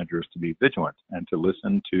supervisors and managers to be vigilant and to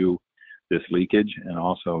listen to this leakage, and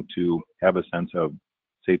also to have a sense of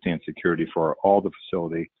safety and security for all the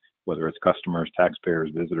facility, whether it's customers,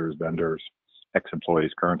 taxpayers, visitors, vendors,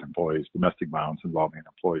 ex-employees, current employees, domestic violence involving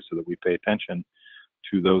employees, so that we pay attention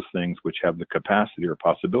to those things which have the capacity or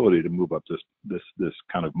possibility to move up this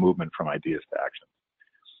kind of movement from ideas to action.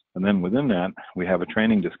 And then within that, we have a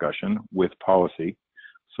training discussion with policy.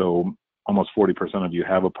 So almost 40% of you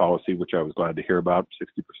have a policy, which I was glad to hear about.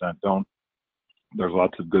 60% don't. There's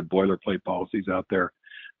lots of good boilerplate policies out there,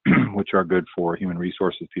 which are good for human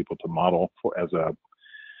resources people to model for as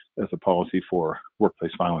a policy for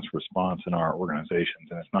workplace violence response in our organizations.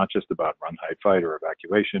 And it's not just about run, hide, fight, or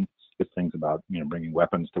evacuation. It's things about, bringing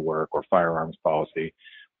weapons to work, or firearms policy,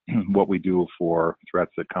 what we do for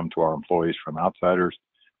threats that come to our employees from outsiders,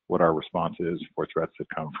 what our response is for threats that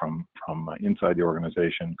come from inside the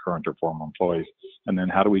organization, current or former employees, and then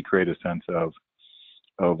how do we create a sense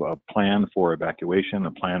of a plan for evacuation,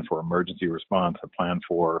 a plan for emergency response, a plan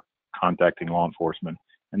for contacting law enforcement.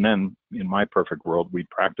 And then in my perfect world, we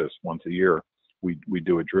practice once a year. We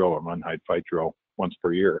do a drill, a run, hide, fight drill once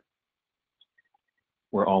per year,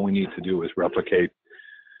 where all we need to do is replicate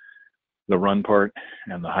the run part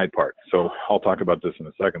and the hide part. So I'll talk about this in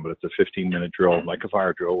a second, but it's a 15-minute drill, like a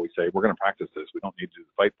fire drill. We say, we're going to practice this. We don't need to do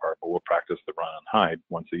the fight part, but we'll practice the run and hide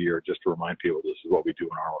once a year, just to remind people this is what we do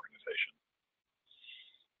in our organization.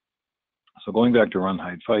 So going back to run,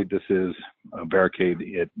 hide, fight, this is a barricade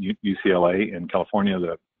at UCLA in California.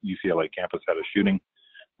 The UCLA campus had a shooting.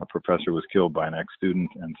 A professor was killed by an ex-student,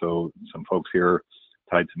 and so some folks here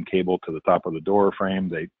tied some cable to the top of the door frame.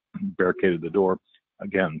 They barricaded the door.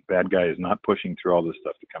 Again, bad guy is not pushing through all this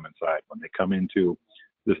stuff to come inside. When they come into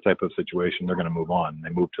this type of situation, they're going to move on. They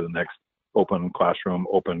move to the next open classroom,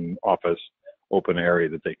 open office, open area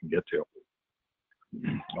that they can get to.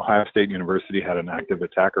 Ohio State University had an active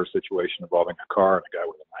attacker situation involving a car and a guy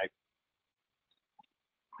with a knife.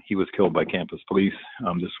 He was killed by campus police.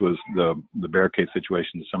 This was the barricade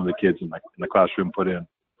situation that some of the kids in the classroom put in.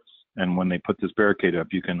 And when they put this barricade up,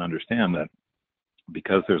 you can understand that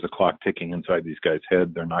because there's a clock ticking inside these guys'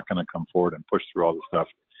 head, they're not going to come forward and push through all the stuff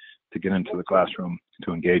to get into the classroom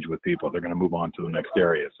to engage with people. They're going to move on to the next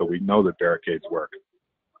area. So we know that barricades work.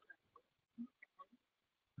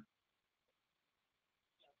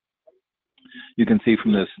 You can see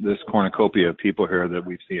from this cornucopia of people here that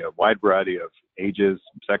we see a wide variety of ages,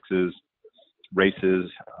 sexes, races,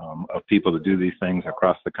 of people that do these things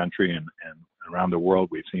across the country and around the world.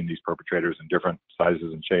 We've seen these perpetrators in different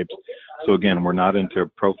sizes and shapes. So again, we're not into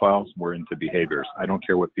profiles, we're into behaviors. I don't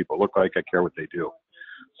care what people look like, I care what they do.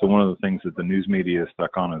 So one of the things that the news media is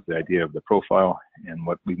stuck on is the idea of the profile, and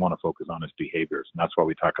what we want to focus on is behaviors. And that's why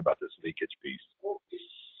we talk about this leakage piece.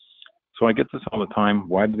 So I get this all the time.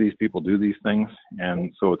 Why do these people do these things?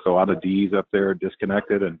 And so it's a lot of D's up there: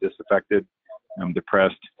 disconnected and disaffected,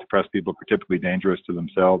 depressed. Depressed people are typically dangerous to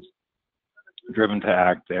themselves, driven to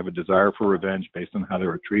act. They have a desire for revenge based on how they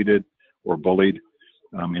were treated or bullied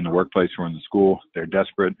in the workplace or in the school. They're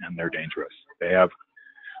desperate and they're dangerous. They have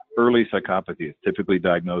early psychopathy. It's typically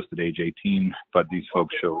diagnosed at age 18, but these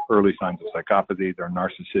folks show early signs of psychopathy. They're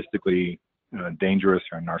narcissistically dangerous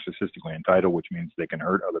or narcissistically entitled, which means they can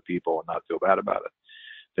hurt other people and not feel bad about it.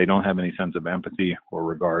 They don't have any sense of empathy or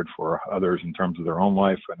regard for others in terms of their own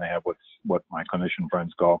life, and they have what my clinician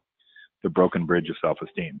friends call the broken bridge of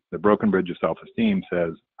self-esteem. The broken bridge of self-esteem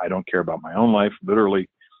says, I don't care about my own life, literally,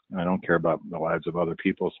 and I don't care about the lives of other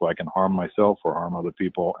people, so I can harm myself or harm other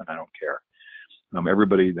people, and I don't care.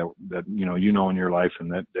 Everybody that you know in your life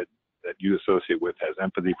and that you associate with has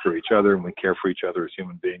empathy for each other, and we care for each other as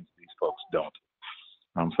human beings. These folks don't.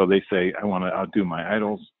 So they say, I want to outdo my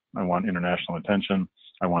idols. I want international attention.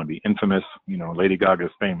 I want to be infamous. Lady Gaga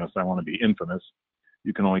is famous. I want to be infamous.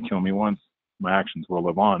 You can only kill me once. My actions will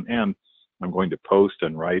live on. And I'm going to post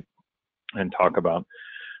and write and talk about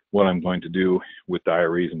what I'm going to do with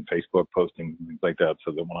diaries and Facebook postings and things like that,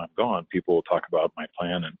 so that when I'm gone, people will talk about my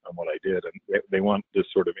plan and what I did. And they want this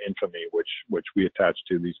sort of infamy, which we attach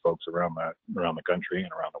to these folks around the country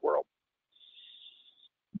and around the world.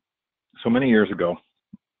 So many years ago,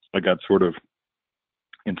 I got sort of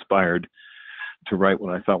inspired to write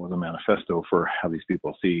what I thought was a manifesto for how these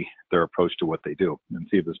people see their approach to what they do, and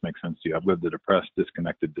see if this makes sense to you. I've lived a depressed,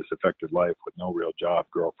 disconnected, disaffected life with no real job,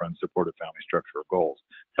 girlfriend, supportive family structure, or goals.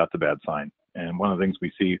 That's a bad sign. And one of the things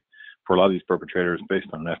we see for a lot of these perpetrators, based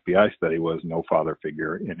on an FBI study, was no father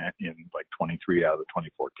figure in like 23 out of the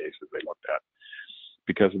 24 cases they looked at.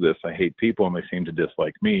 Because of this, I hate people and they seem to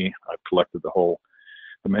dislike me. I've collected the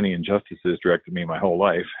many injustices directed me my whole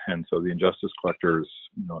life. And so the injustice collectors,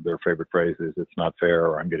 their favorite phrase is, it's not fair,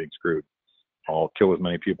 or I'm getting screwed. I'll kill as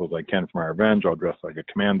many people as I can for my revenge. I'll dress like a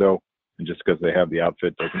commando. And just because they have the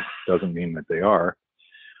outfit doesn't mean that they are.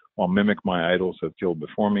 I'll mimic my idols who have killed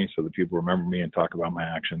before me so that people remember me and talk about my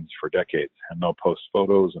actions for decades. And they'll post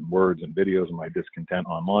photos and words and videos of my discontent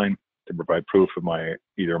online to provide proof of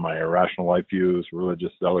either my irrational life views,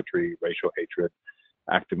 religious zealotry, racial hatred,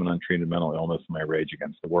 active and untreated mental illness, and my rage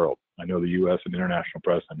against the world. I know the U.S. and international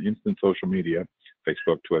press and instant social media,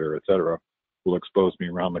 Facebook, Twitter, etc., will expose me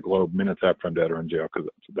around the globe minutes after I'm dead or in jail, because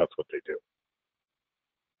that's what they do.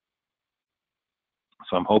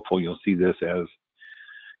 So I'm hopeful you'll see this as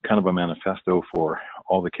kind of a manifesto for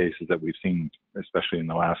all the cases that we've seen, especially in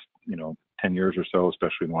the last 10 years or so,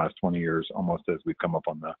 especially in the last 20 years, almost as we come up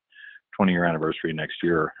on the 20-year anniversary next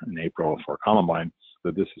year in April for Columbine.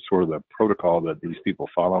 That this is sort of the protocol that these people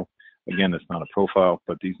follow. Again, it's not a profile,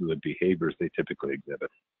 but these are the behaviors they typically exhibit.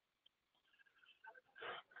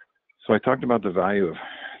 So I talked about the value of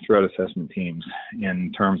threat assessment teams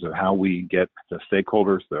in terms of how we get the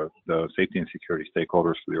stakeholders, the safety and security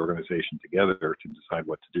stakeholders for the organization together to decide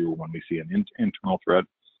what to do when we see an internal threat,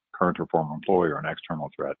 current or former employee, or an external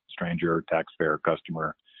threat, stranger, taxpayer,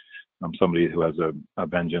 customer, somebody who has a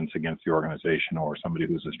vengeance against the organization, or somebody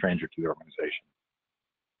who's a stranger to the organization.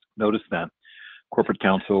 Notice that corporate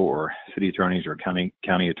counsel or city attorneys or county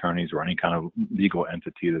attorneys or any kind of legal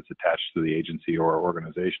entity that's attached to the agency or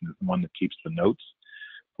organization is the one that keeps the notes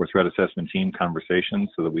for threat assessment team conversations,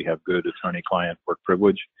 so that we have good attorney-client work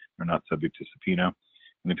privilege. They're not subject to subpoena.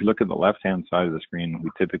 And if you look at the left-hand side of the screen, we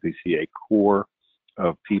typically see a core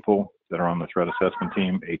of people that are on the threat assessment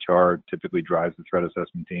team. HR typically drives the threat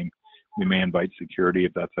assessment team. We may invite security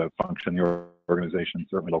if that's a function of the organization,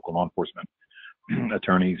 certainly local law enforcement,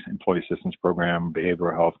 attorneys, employee assistance program,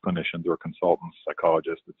 behavioral health clinicians or consultants,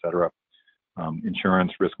 psychologists, etc.,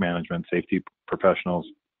 insurance, risk management, safety professionals,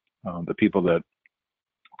 the people that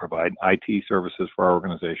provide IT services for our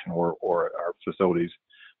organization, or our facilities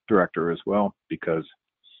director as well, because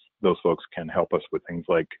those folks can help us with things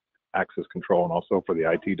like access control, and also for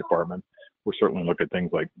the IT department, we'll certainly look at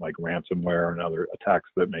things like ransomware and other attacks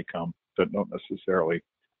that may come that don't necessarily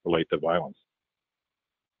relate to violence.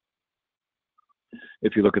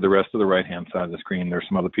 If you look at the rest of the right-hand side of the screen, there's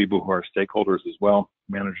some other people who are stakeholders as well.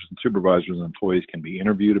 Managers and supervisors and employees can be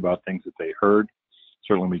interviewed about things that they heard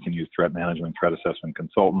Certainly we can use threat management, threat assessment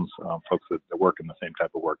consultants. Folks that work in the same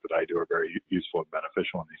type of work that I do are very useful and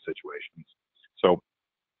beneficial in these situations. So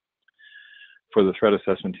for the threat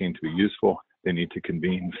assessment team to be useful, they need to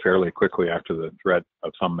convene fairly quickly after the threat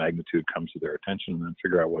of some magnitude comes to their attention and then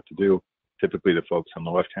figure out what to do. Typically the folks on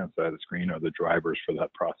the left-hand side of the screen are the drivers for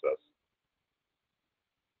that process.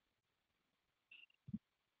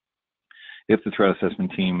 If the threat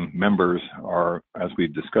assessment team members are, as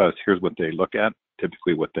we've discussed, here's what they look at,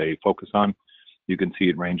 typically what they focus on. You can see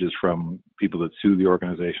it ranges from people that sue the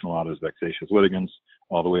organization a lot as vexatious litigants,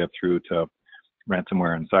 all the way up through to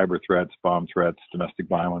ransomware and cyber threats, bomb threats, domestic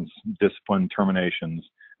violence, discipline terminations,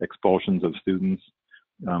 expulsions of students,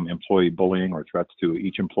 employee bullying or threats to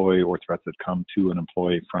each employee or threats that come to an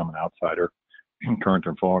employee from an outsider, current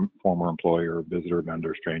or former employer, visitor,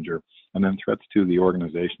 vendor, stranger, and then threats to the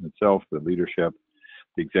organization itself, the leadership,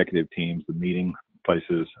 the executive teams, the meeting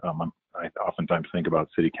places. I oftentimes think about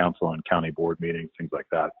city council and county board meetings, things like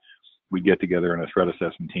that. We get together in a threat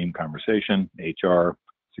assessment team conversation, HR,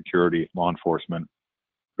 security, law enforcement,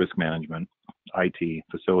 risk management, IT,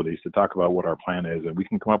 facilities, to talk about what our plan is, and we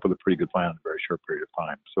can come up with a pretty good plan in a very short period of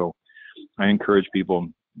time. So I encourage people,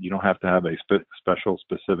 you don't have to have a special,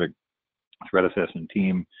 specific threat assessment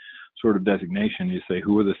team sort of designation. You say,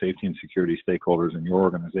 who are the safety and security stakeholders in your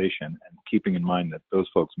organization, and keeping in mind that those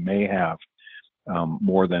folks may have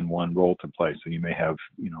more than one role to play. So you may have,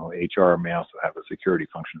 HR may also have a security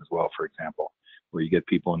function as well, for example, where you get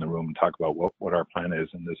people in the room and talk about what our plan is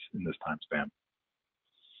in this time span.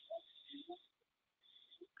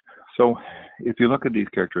 So if you look at these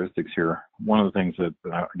characteristics here, one of the things that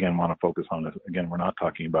I, again, want to focus on is, again, we're not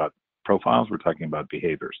talking about profiles, we're talking about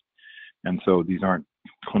behaviors. And so these aren't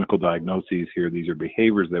clinical diagnoses here. These are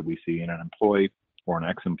behaviors that we see in an employee or an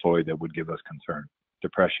ex-employee that would give us concern.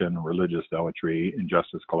 Depression, religious zealotry,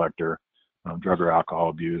 injustice collector, drug or alcohol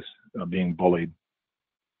abuse, being bullied,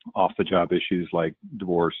 off-the-job issues like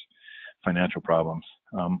divorce, financial problems.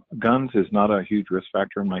 Guns is not a huge risk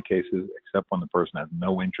factor in my cases, except when the person has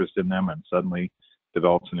no interest in them and suddenly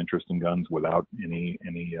develops an interest in guns without any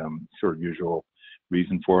sort of usual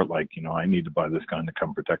reason for it, like, I need to buy this gun to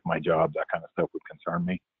come protect my job. That kind of stuff would concern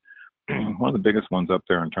me. One of the biggest ones up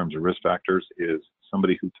there in terms of risk factors is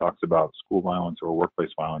somebody who talks about school violence or workplace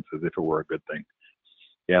violence as if it were a good thing.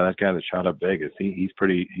 Yeah, that guy that shot up Vegas, he's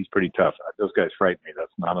pretty tough. Those guys frighten me.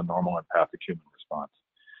 That's not a normal empathic human response.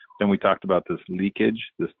 Then we talked about this leakage,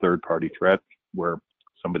 this third-party threat, where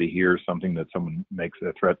somebody hears something that someone makes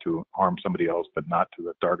a threat to harm somebody else, but not to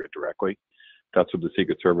the target directly. That's what the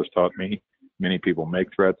Secret Service taught me. Many people make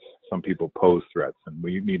threats. Some people pose threats, and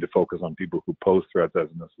we need to focus on people who pose threats as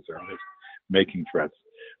necessarily making threats.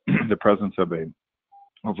 The presence of a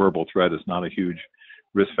verbal threat is not a huge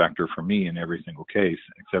risk factor for me in every single case,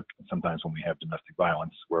 except sometimes when we have domestic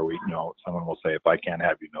violence, where someone will say, if I can't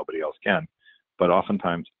have you, nobody else can. But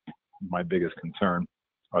oftentimes, my biggest concern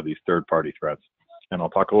are these third-party threats. And I'll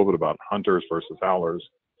talk a little bit about hunters versus howlers.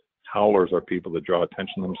 Howlers are people that draw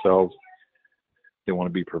attention to themselves. They want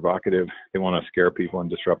to be provocative. They want to scare people and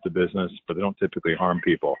disrupt the business, but they don't typically harm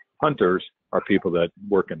people. Hunters are people that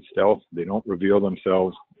work in stealth. They don't reveal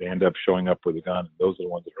themselves. They end up showing up with a gun. Those are the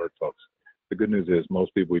ones that hurt folks. The good news is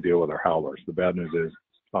most people we deal with are howlers. The bad news is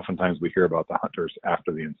oftentimes we hear about the hunters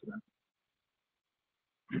after the incident.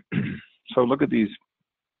 So look at these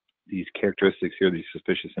characteristics here, these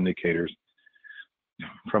suspicious indicators.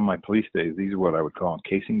 From my police days, these are what I would call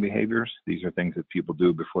casing behaviors. These are things that people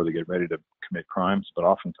do before they get ready to commit crimes, but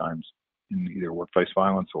oftentimes in either workplace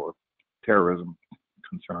violence or terrorism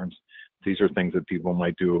concerns, these are things that people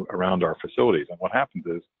might do around our facilities. And what happens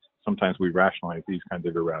is sometimes we rationalize these kinds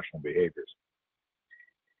of irrational behaviors.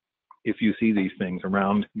 If you see these things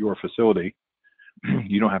around your facility,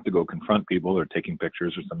 you don't have to go confront people or taking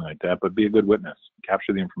pictures or something like that, but be a good witness.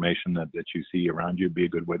 Capture the information that you see around you, be a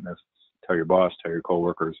good witness. Tell your boss, tell your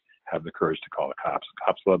coworkers, have the courage to call the cops.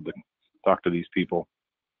 Cops love to talk to these people,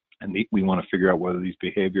 and we want to figure out whether these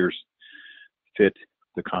behaviors fit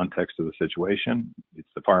the context of the situation. It's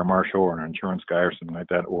the fire marshal or an insurance guy or something like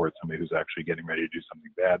that, or it's somebody who's actually getting ready to do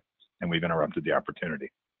something bad, and we've interrupted the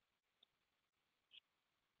opportunity.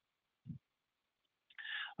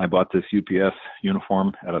 I bought this UPS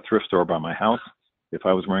uniform at a thrift store by my house. If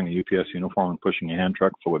I was wearing a UPS uniform and pushing a hand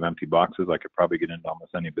truck full of empty boxes, I could probably get into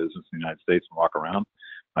almost any business in the United States and walk around.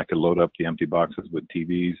 I could load up the empty boxes with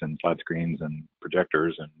TVs and flat screens and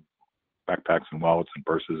projectors and backpacks and wallets and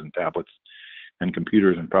purses and tablets and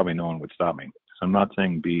computers, and probably no one would stop me. So I'm not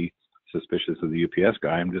saying be suspicious of the UPS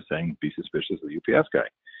guy. I'm just saying be suspicious of the UPS guy,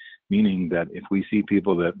 meaning that if we see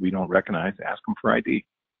people that we don't recognize, ask them for ID.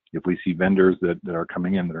 If we see vendors that are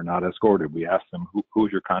coming in that are not escorted, we ask them, who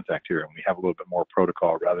is your contact here? And we have a little bit more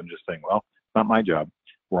protocol rather than just saying, well, it's not my job.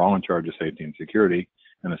 We're all in charge of safety and security.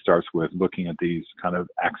 And it starts with looking at these kind of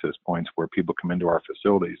access points where people come into our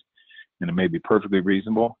facilities. And it may be perfectly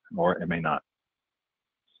reasonable or it may not.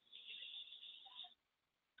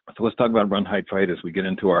 So let's talk about run, hide, fight as we get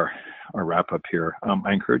into our wrap up here.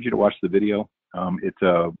 I encourage you to watch the video. It's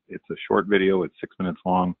a short video. It's 6 minutes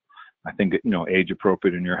long. I think, age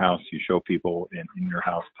appropriate in your house. You show people in your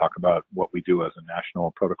house, talk about what we do as a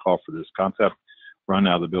national protocol for this concept. Run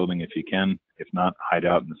out of the building if you can. If not, hide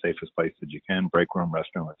out in the safest place that you can, break room,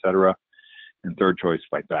 restroom, etc. And third choice,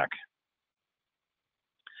 fight back.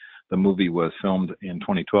 The movie was filmed in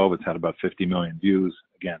 2012. It's had about 50 million views.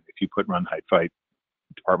 Again, if you put Run, Hide, Fight,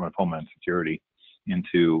 Department of Homeland Security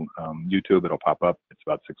into YouTube, it'll pop up. It's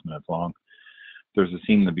about 6 minutes long. There's a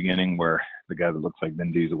scene in the beginning where the guy that looks like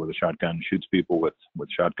Vin Diesel with a shotgun shoots people with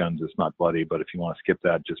shotguns. It's not bloody, but if you want to skip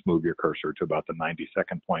that, just move your cursor to about the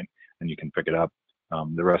 90-second point and you can pick it up.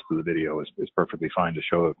 The rest of the video is perfectly fine to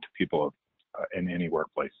show to people in any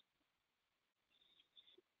workplace.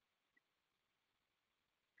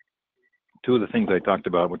 Two of the things I talked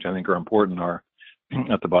about, which I think are important, are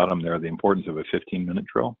at the bottom there, the importance of a 15-minute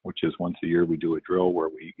drill, which is once a year we do a drill where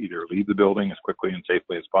we either leave the building as quickly and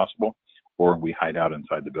safely as possible, or we hide out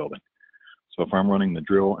inside the building. So if I'm running the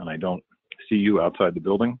drill and I don't see you outside the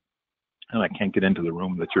building, and I can't get into the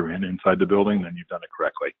room that you're in inside the building, then you've done it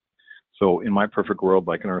correctly. So in my perfect world,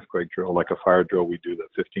 like an earthquake drill, like a fire drill, we do the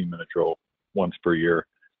 15-minute drill once per year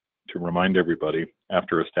to remind everybody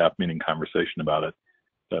after a staff meeting conversation about it,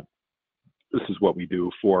 that this is what we do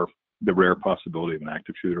for the rare possibility of an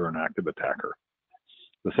active shooter or an active attacker.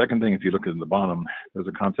 The second thing, if you look at the bottom, there's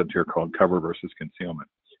a concept here called cover versus concealment.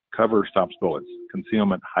 Cover stops bullets.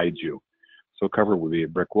 Concealment hides you. So cover would be a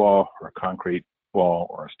brick wall or a concrete wall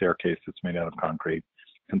or a staircase that's made out of concrete.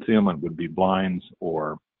 Concealment would be blinds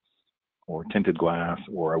or tinted glass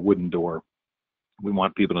or a wooden door. We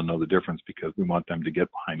want people to know the difference because we want them to get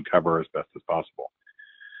behind cover as best as possible.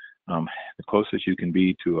 The closest you can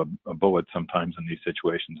be to a bullet sometimes in these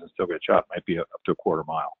situations and still get shot might be up to a quarter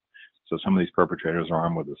mile. So some of these perpetrators are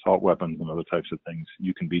armed with assault weapons and other types of things.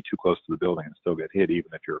 You can be too close to the building and still get hit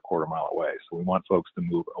even if you're a quarter mile away. So we want folks to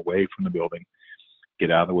move away from the building,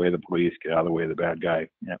 get out of the way of the police, get out of the way of the bad guy,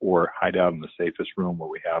 or hide out in the safest room where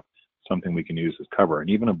we have something we can use as cover. And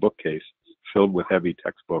even a bookcase filled with heavy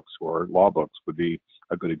textbooks or law books would be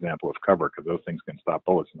a good example of cover because those things can stop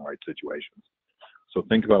bullets in the right situations. So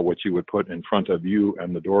think about what you would put in front of you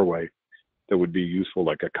and the doorway that would be useful,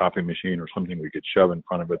 like a copy machine or something we could shove in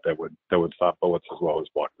front of it that would stop bullets as well as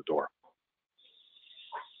block the door.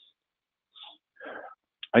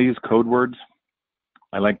 I use code words.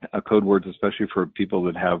 I like code words, especially for people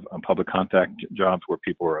that have public contact jobs where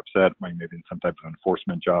people are upset, maybe in some type of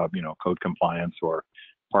enforcement job, code compliance or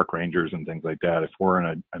park rangers and things like that. If we're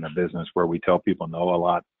in a business where we tell people no a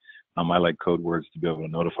lot, I like code words to be able to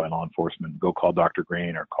notify law enforcement. Go call Dr.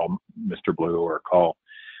 Green or call Mr. Blue or call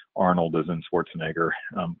Arnold as in Schwarzenegger.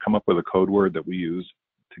 Come up with a code word that we use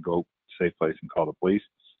to go safe place and call the police.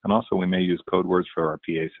 And also we may use code words for our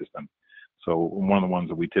PA system. So one of the ones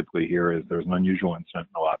that we typically hear is there's an unusual incident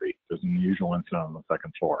in the lobby. There's an unusual incident on the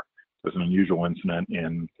second floor. There's an unusual incident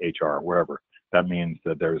in HR, wherever. That means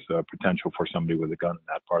that there's a potential for somebody with a gun in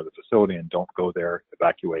that part of the facility, and don't go there,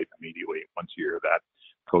 evacuate immediately once you hear that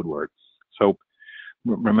code word. So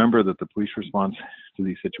remember that the police response to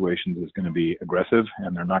these situations is going to be aggressive,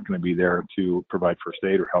 and they're not going to be there to provide first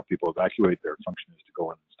aid or help people evacuate. Their function is to go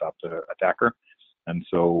in and stop the attacker. And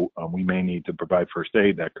so we may need to provide first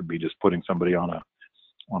aid. That could be just putting somebody on a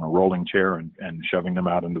rolling chair and shoving them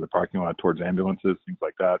out into the parking lot towards ambulances, things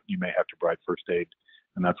like that. You may have to provide first aid.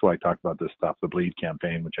 And that's why I talked about this Stop the Bleed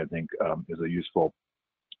campaign, which I think is a useful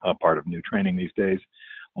part of new training these days.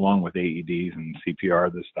 Along with AEDs and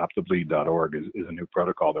CPR, the stopthebleed.org is a new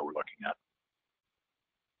protocol that we're looking at.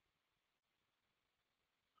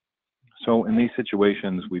 So in these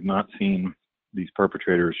situations, we've not seen these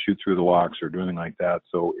perpetrators shoot through the locks or do anything like that.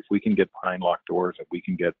 So if we can get behind locked doors, if we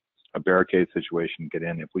can get a barricade situation, get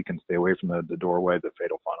in, if we can stay away from the doorway, the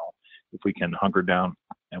fatal funnel, if we can hunker down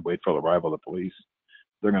and wait for the arrival of the police,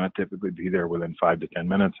 they're going to typically be there within 5 to 10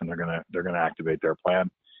 minutes, and they're going to activate their plan,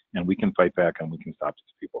 and we can fight back and we can stop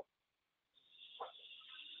these people.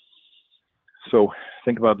 So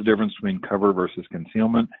think about the difference between cover versus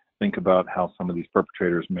concealment. Think about how some of these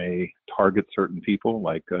perpetrators may target certain people,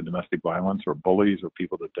 like domestic violence or bullies or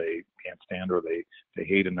people that they can't stand or they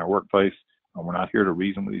hate in their workplace. We're not here to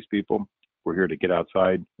reason with these people. We're here to get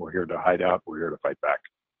outside. We're here to hide out. We're here to fight back.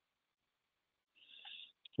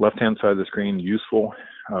 Left-hand side of the screen, useful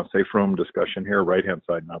safe room discussion here. Right-hand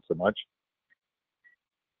side, not so much.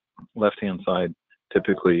 Left-hand side,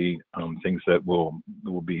 typically things that will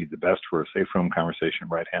be the best for a safe room conversation.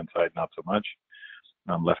 Right-hand side, not so much.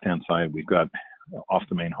 Left-hand side, we've got off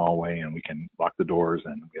the main hallway, and we can lock the doors,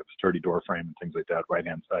 and we have a sturdy door frame and things like that.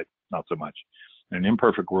 Right-hand side, not so much. In an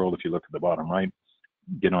imperfect world, if you look at the bottom right,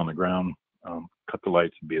 get on the ground, cut the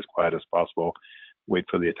lights, and be as quiet as possible. Wait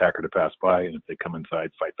for the attacker to pass by, and if they come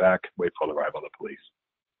inside, fight back. Wait for the arrival of the police.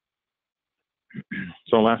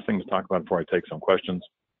 So last thing to talk about before I take some questions.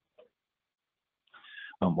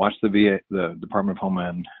 Watch the Department of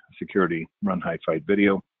Homeland Security Run, Hide, Fight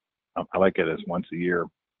video. I like it as once a year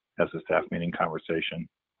as a staff meeting conversation.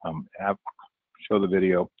 Show the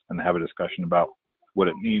video and have a discussion about what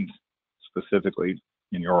it means specifically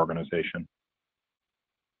in your organization.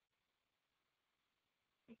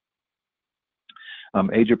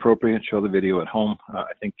 Age appropriate, show the video at home.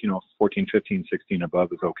 I think, 14, 15, 16 above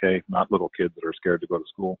is okay. Not little kids that are scared to go to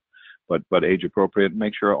school, but age appropriate.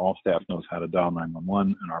 Make sure all staff knows how to dial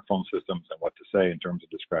 911 and our phone systems and what to say in terms of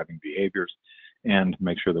describing behaviors, and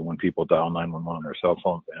make sure that when people dial 911 on their cell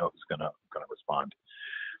phones, they know who's going to respond.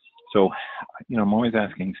 So, I'm always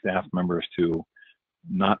asking staff members to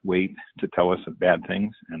not wait to tell us of bad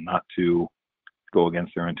things and not to go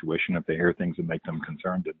against their intuition if they hear things that make them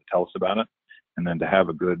concerned, and to tell us about it. And then to have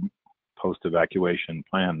a good post-evacuation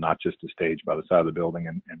plan, not just to stage by the side of the building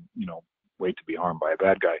and wait to be harmed by a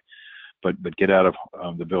bad guy, but get out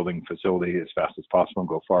of the building facility as fast as possible and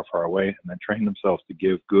go far, far away, and then train themselves to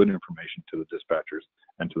give good information to the dispatchers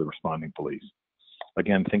and to the responding police.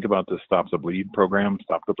 Again, think about the Stop the Bleed program,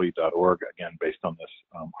 stopthebleed.org, again, based on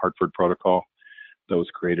this Hartford protocol that was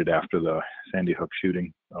created after the Sandy Hook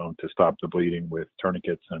shooting to stop the bleeding with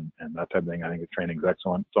tourniquets and that type of thing. I think the training is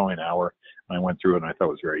excellent. It's only an hour, and I went through it, and I thought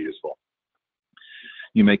it was very useful.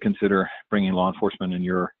 You may consider bringing law enforcement in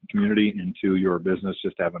your community into your business,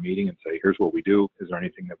 just to have a meeting and say, here's what we do. Is there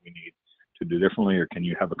anything that we need to do differently, or can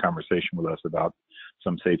you have a conversation with us about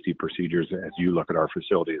some safety procedures as you look at our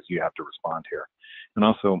facility, as you have to respond here? And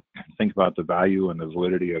also think about the value and the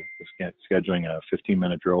validity of scheduling a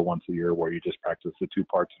 15-minute drill once a year where you just practice the two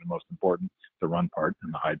parts that are most important, the run part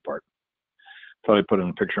and the hide part. Thought I'd put in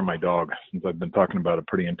a picture of my dog. Since I've been talking about a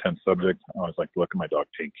pretty intense subject, I always like to look at my dog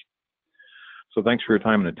Tink. So thanks for your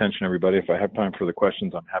time and attention, everybody. If I have time for the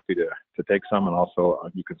questions, I'm happy to take some, and also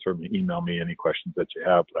you can certainly email me any questions that you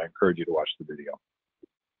have, but I encourage you to watch the video.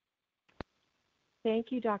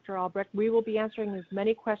 Thank you, Dr. Albrecht. We will be answering as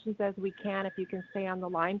many questions as we can if you can stay on the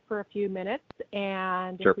line for a few minutes.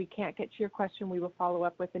 And Sure. If we can't get to your question, we will follow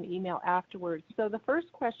up with an email afterwards. So the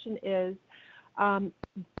first question is,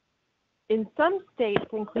 in some states,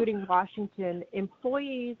 including Washington,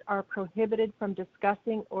 employees are prohibited from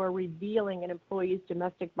discussing or revealing an employee's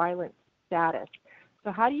domestic violence status.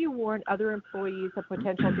 So how do you warn other employees of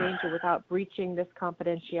potential danger without breaching this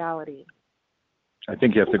confidentiality? I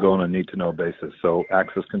think you have to go on a need-to-know basis. So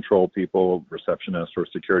access control people, receptionists, or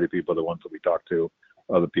security people, the ones that we talk to,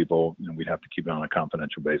 other people, we'd have to keep it on a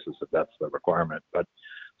confidential basis if that's the requirement. But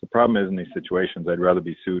the problem is, in these situations, I'd rather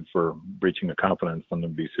be sued for breaching a confidence than to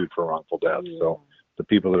be sued for wrongful death. Yeah. So the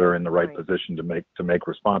people that are in the right position to make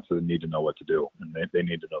responses need to know what to do, and they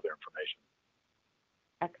need to know their information.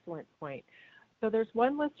 Excellent point. So there's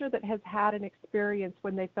one listener that has had an experience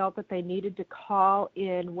when they felt that they needed to call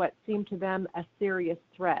in what seemed to them a serious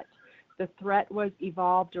threat. The threat was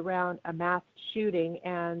evolved around a mass shooting,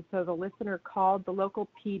 and so the listener called the local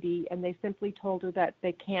PD, and they simply told her that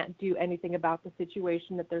they can't do anything about the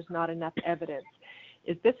situation, that there's not enough evidence.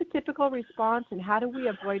 Is this a typical response, and how do we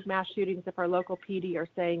avoid mass shootings if our local PD are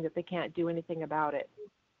saying that they can't do anything about it?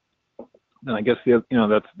 And I guess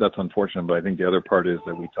that's unfortunate, but I think the other part is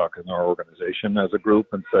that we talk in our organization as a group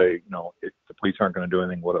and say, if the police aren't going to do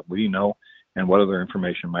anything, what do we know, and what other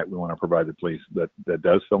information might we want to provide the police that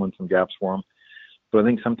does fill in some gaps for them. But I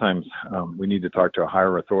think sometimes we need to talk to a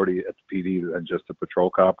higher authority at the PD than just a patrol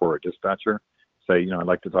cop or a dispatcher. Say, I'd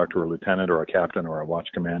like to talk to a lieutenant or a captain or a watch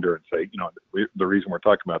commander and say, the reason we're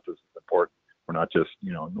talking about this is important.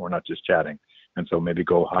 We're not just chatting, and so maybe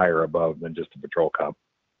go higher above than just a patrol cop.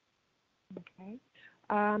 Okay.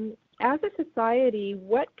 As a society,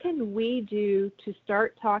 what can we do to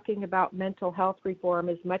start talking about mental health reform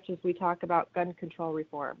as much as we talk about gun control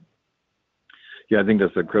reform? Yeah, I think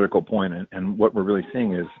that's a critical point. And what we're really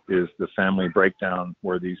seeing is the family breakdown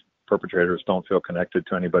where these perpetrators don't feel connected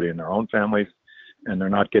to anybody in their own families, and they're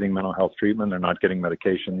not getting mental health treatment, they're not getting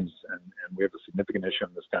medications, and we have a significant issue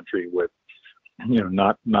in this country with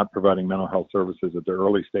not providing mental health services at the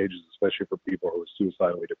early stages, especially for people who are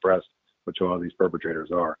suicidally depressed, which a lot of these perpetrators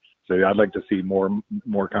are. So I'd like to see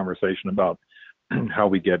more conversation about how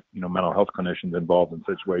we get mental health clinicians involved in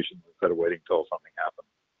situations instead of waiting till something happens.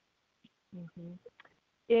 Mm-hmm.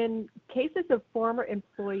 In cases of former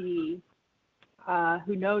employees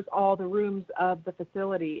who knows all the rooms of the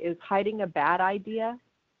facility, is hiding a bad idea?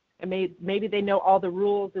 And maybe they know all the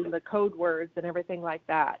rules and the code words and everything like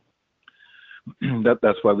that.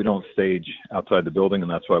 That's why we don't stage outside the building,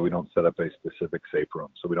 and that's why we don't set up a specific safe room.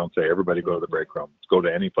 So we don't say everybody go to the break room. Go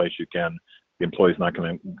to any place you can. The employee's not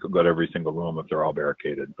going to go to every single room if they're all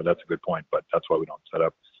barricaded. But that's a good point. But that's why we don't set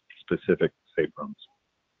up specific safe rooms.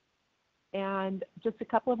 And just a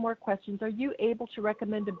couple of more questions. Are you able to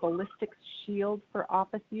recommend a ballistics shield for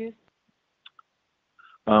office use?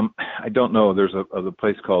 I don't know. There's a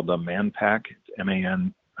place called ManPack. It's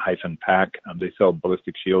MAN-Pack. They sell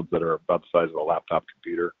ballistic shields that are about the size of a laptop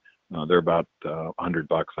computer. They're about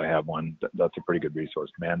 $100. I have one. That's a pretty good resource.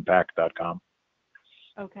 manpack.com.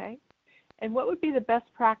 Okay. And what would be the best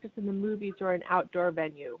practice in the movies or an outdoor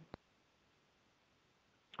venue?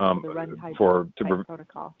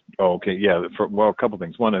 Protocol. Oh, okay, yeah. A couple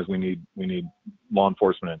things. One is we need law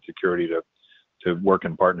enforcement and security to work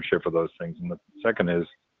in partnership for those things. And the second is,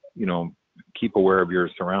 keep aware of your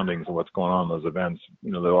surroundings and what's going on in those events.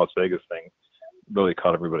 The Las Vegas thing really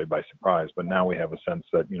caught everybody by surprise. But now we have a sense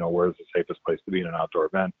that where's the safest place to be in an outdoor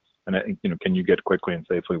event, and can you get quickly and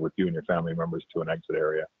safely with you and your family members to an exit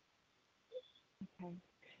area? Okay.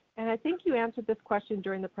 And I think you answered this question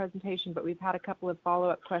during the presentation, but we've had a couple of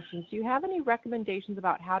follow-up questions. Do you have any recommendations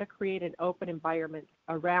about how to create an open environment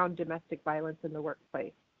around domestic violence in the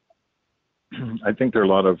workplace? I think there are a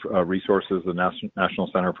lot of resources. The National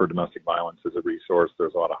Center for Domestic Violence is a resource.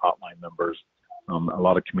 There's a lot of hotline numbers. A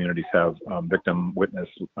lot of communities have victim-witness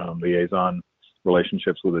liaison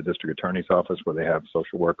relationships with the district attorney's office, where they have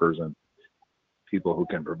social workers and people who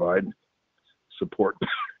can provide support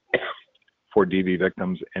for DV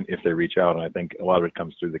victims, and if they reach out. And I think a lot of it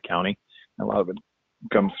comes through the county, and a lot of it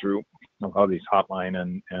comes through a lot of these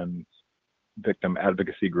hotline and victim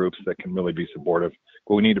advocacy groups that can really be supportive.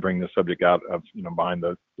 But we need to bring this subject out of behind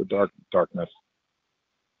the darkness.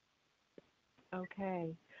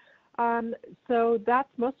 Okay. So that's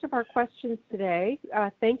most of our questions today.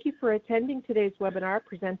 Thank you for attending today's webinar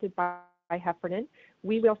presented by Heffernan.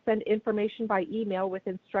 We will send information by email with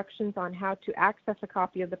instructions on how to access a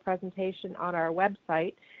copy of the presentation on our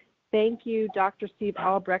website. Thank you, Dr. Steve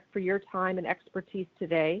Albrecht, for your time and expertise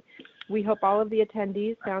today. We hope all of the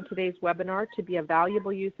attendees found today's webinar to be a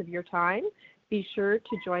valuable use of your time. Be sure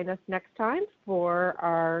to join us next time for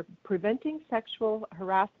our Preventing Sexual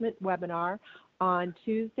Harassment webinar on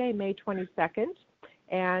Tuesday, May 22nd.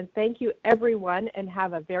 And thank you, everyone, and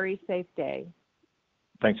have a very safe day.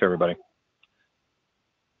 Thanks, everybody.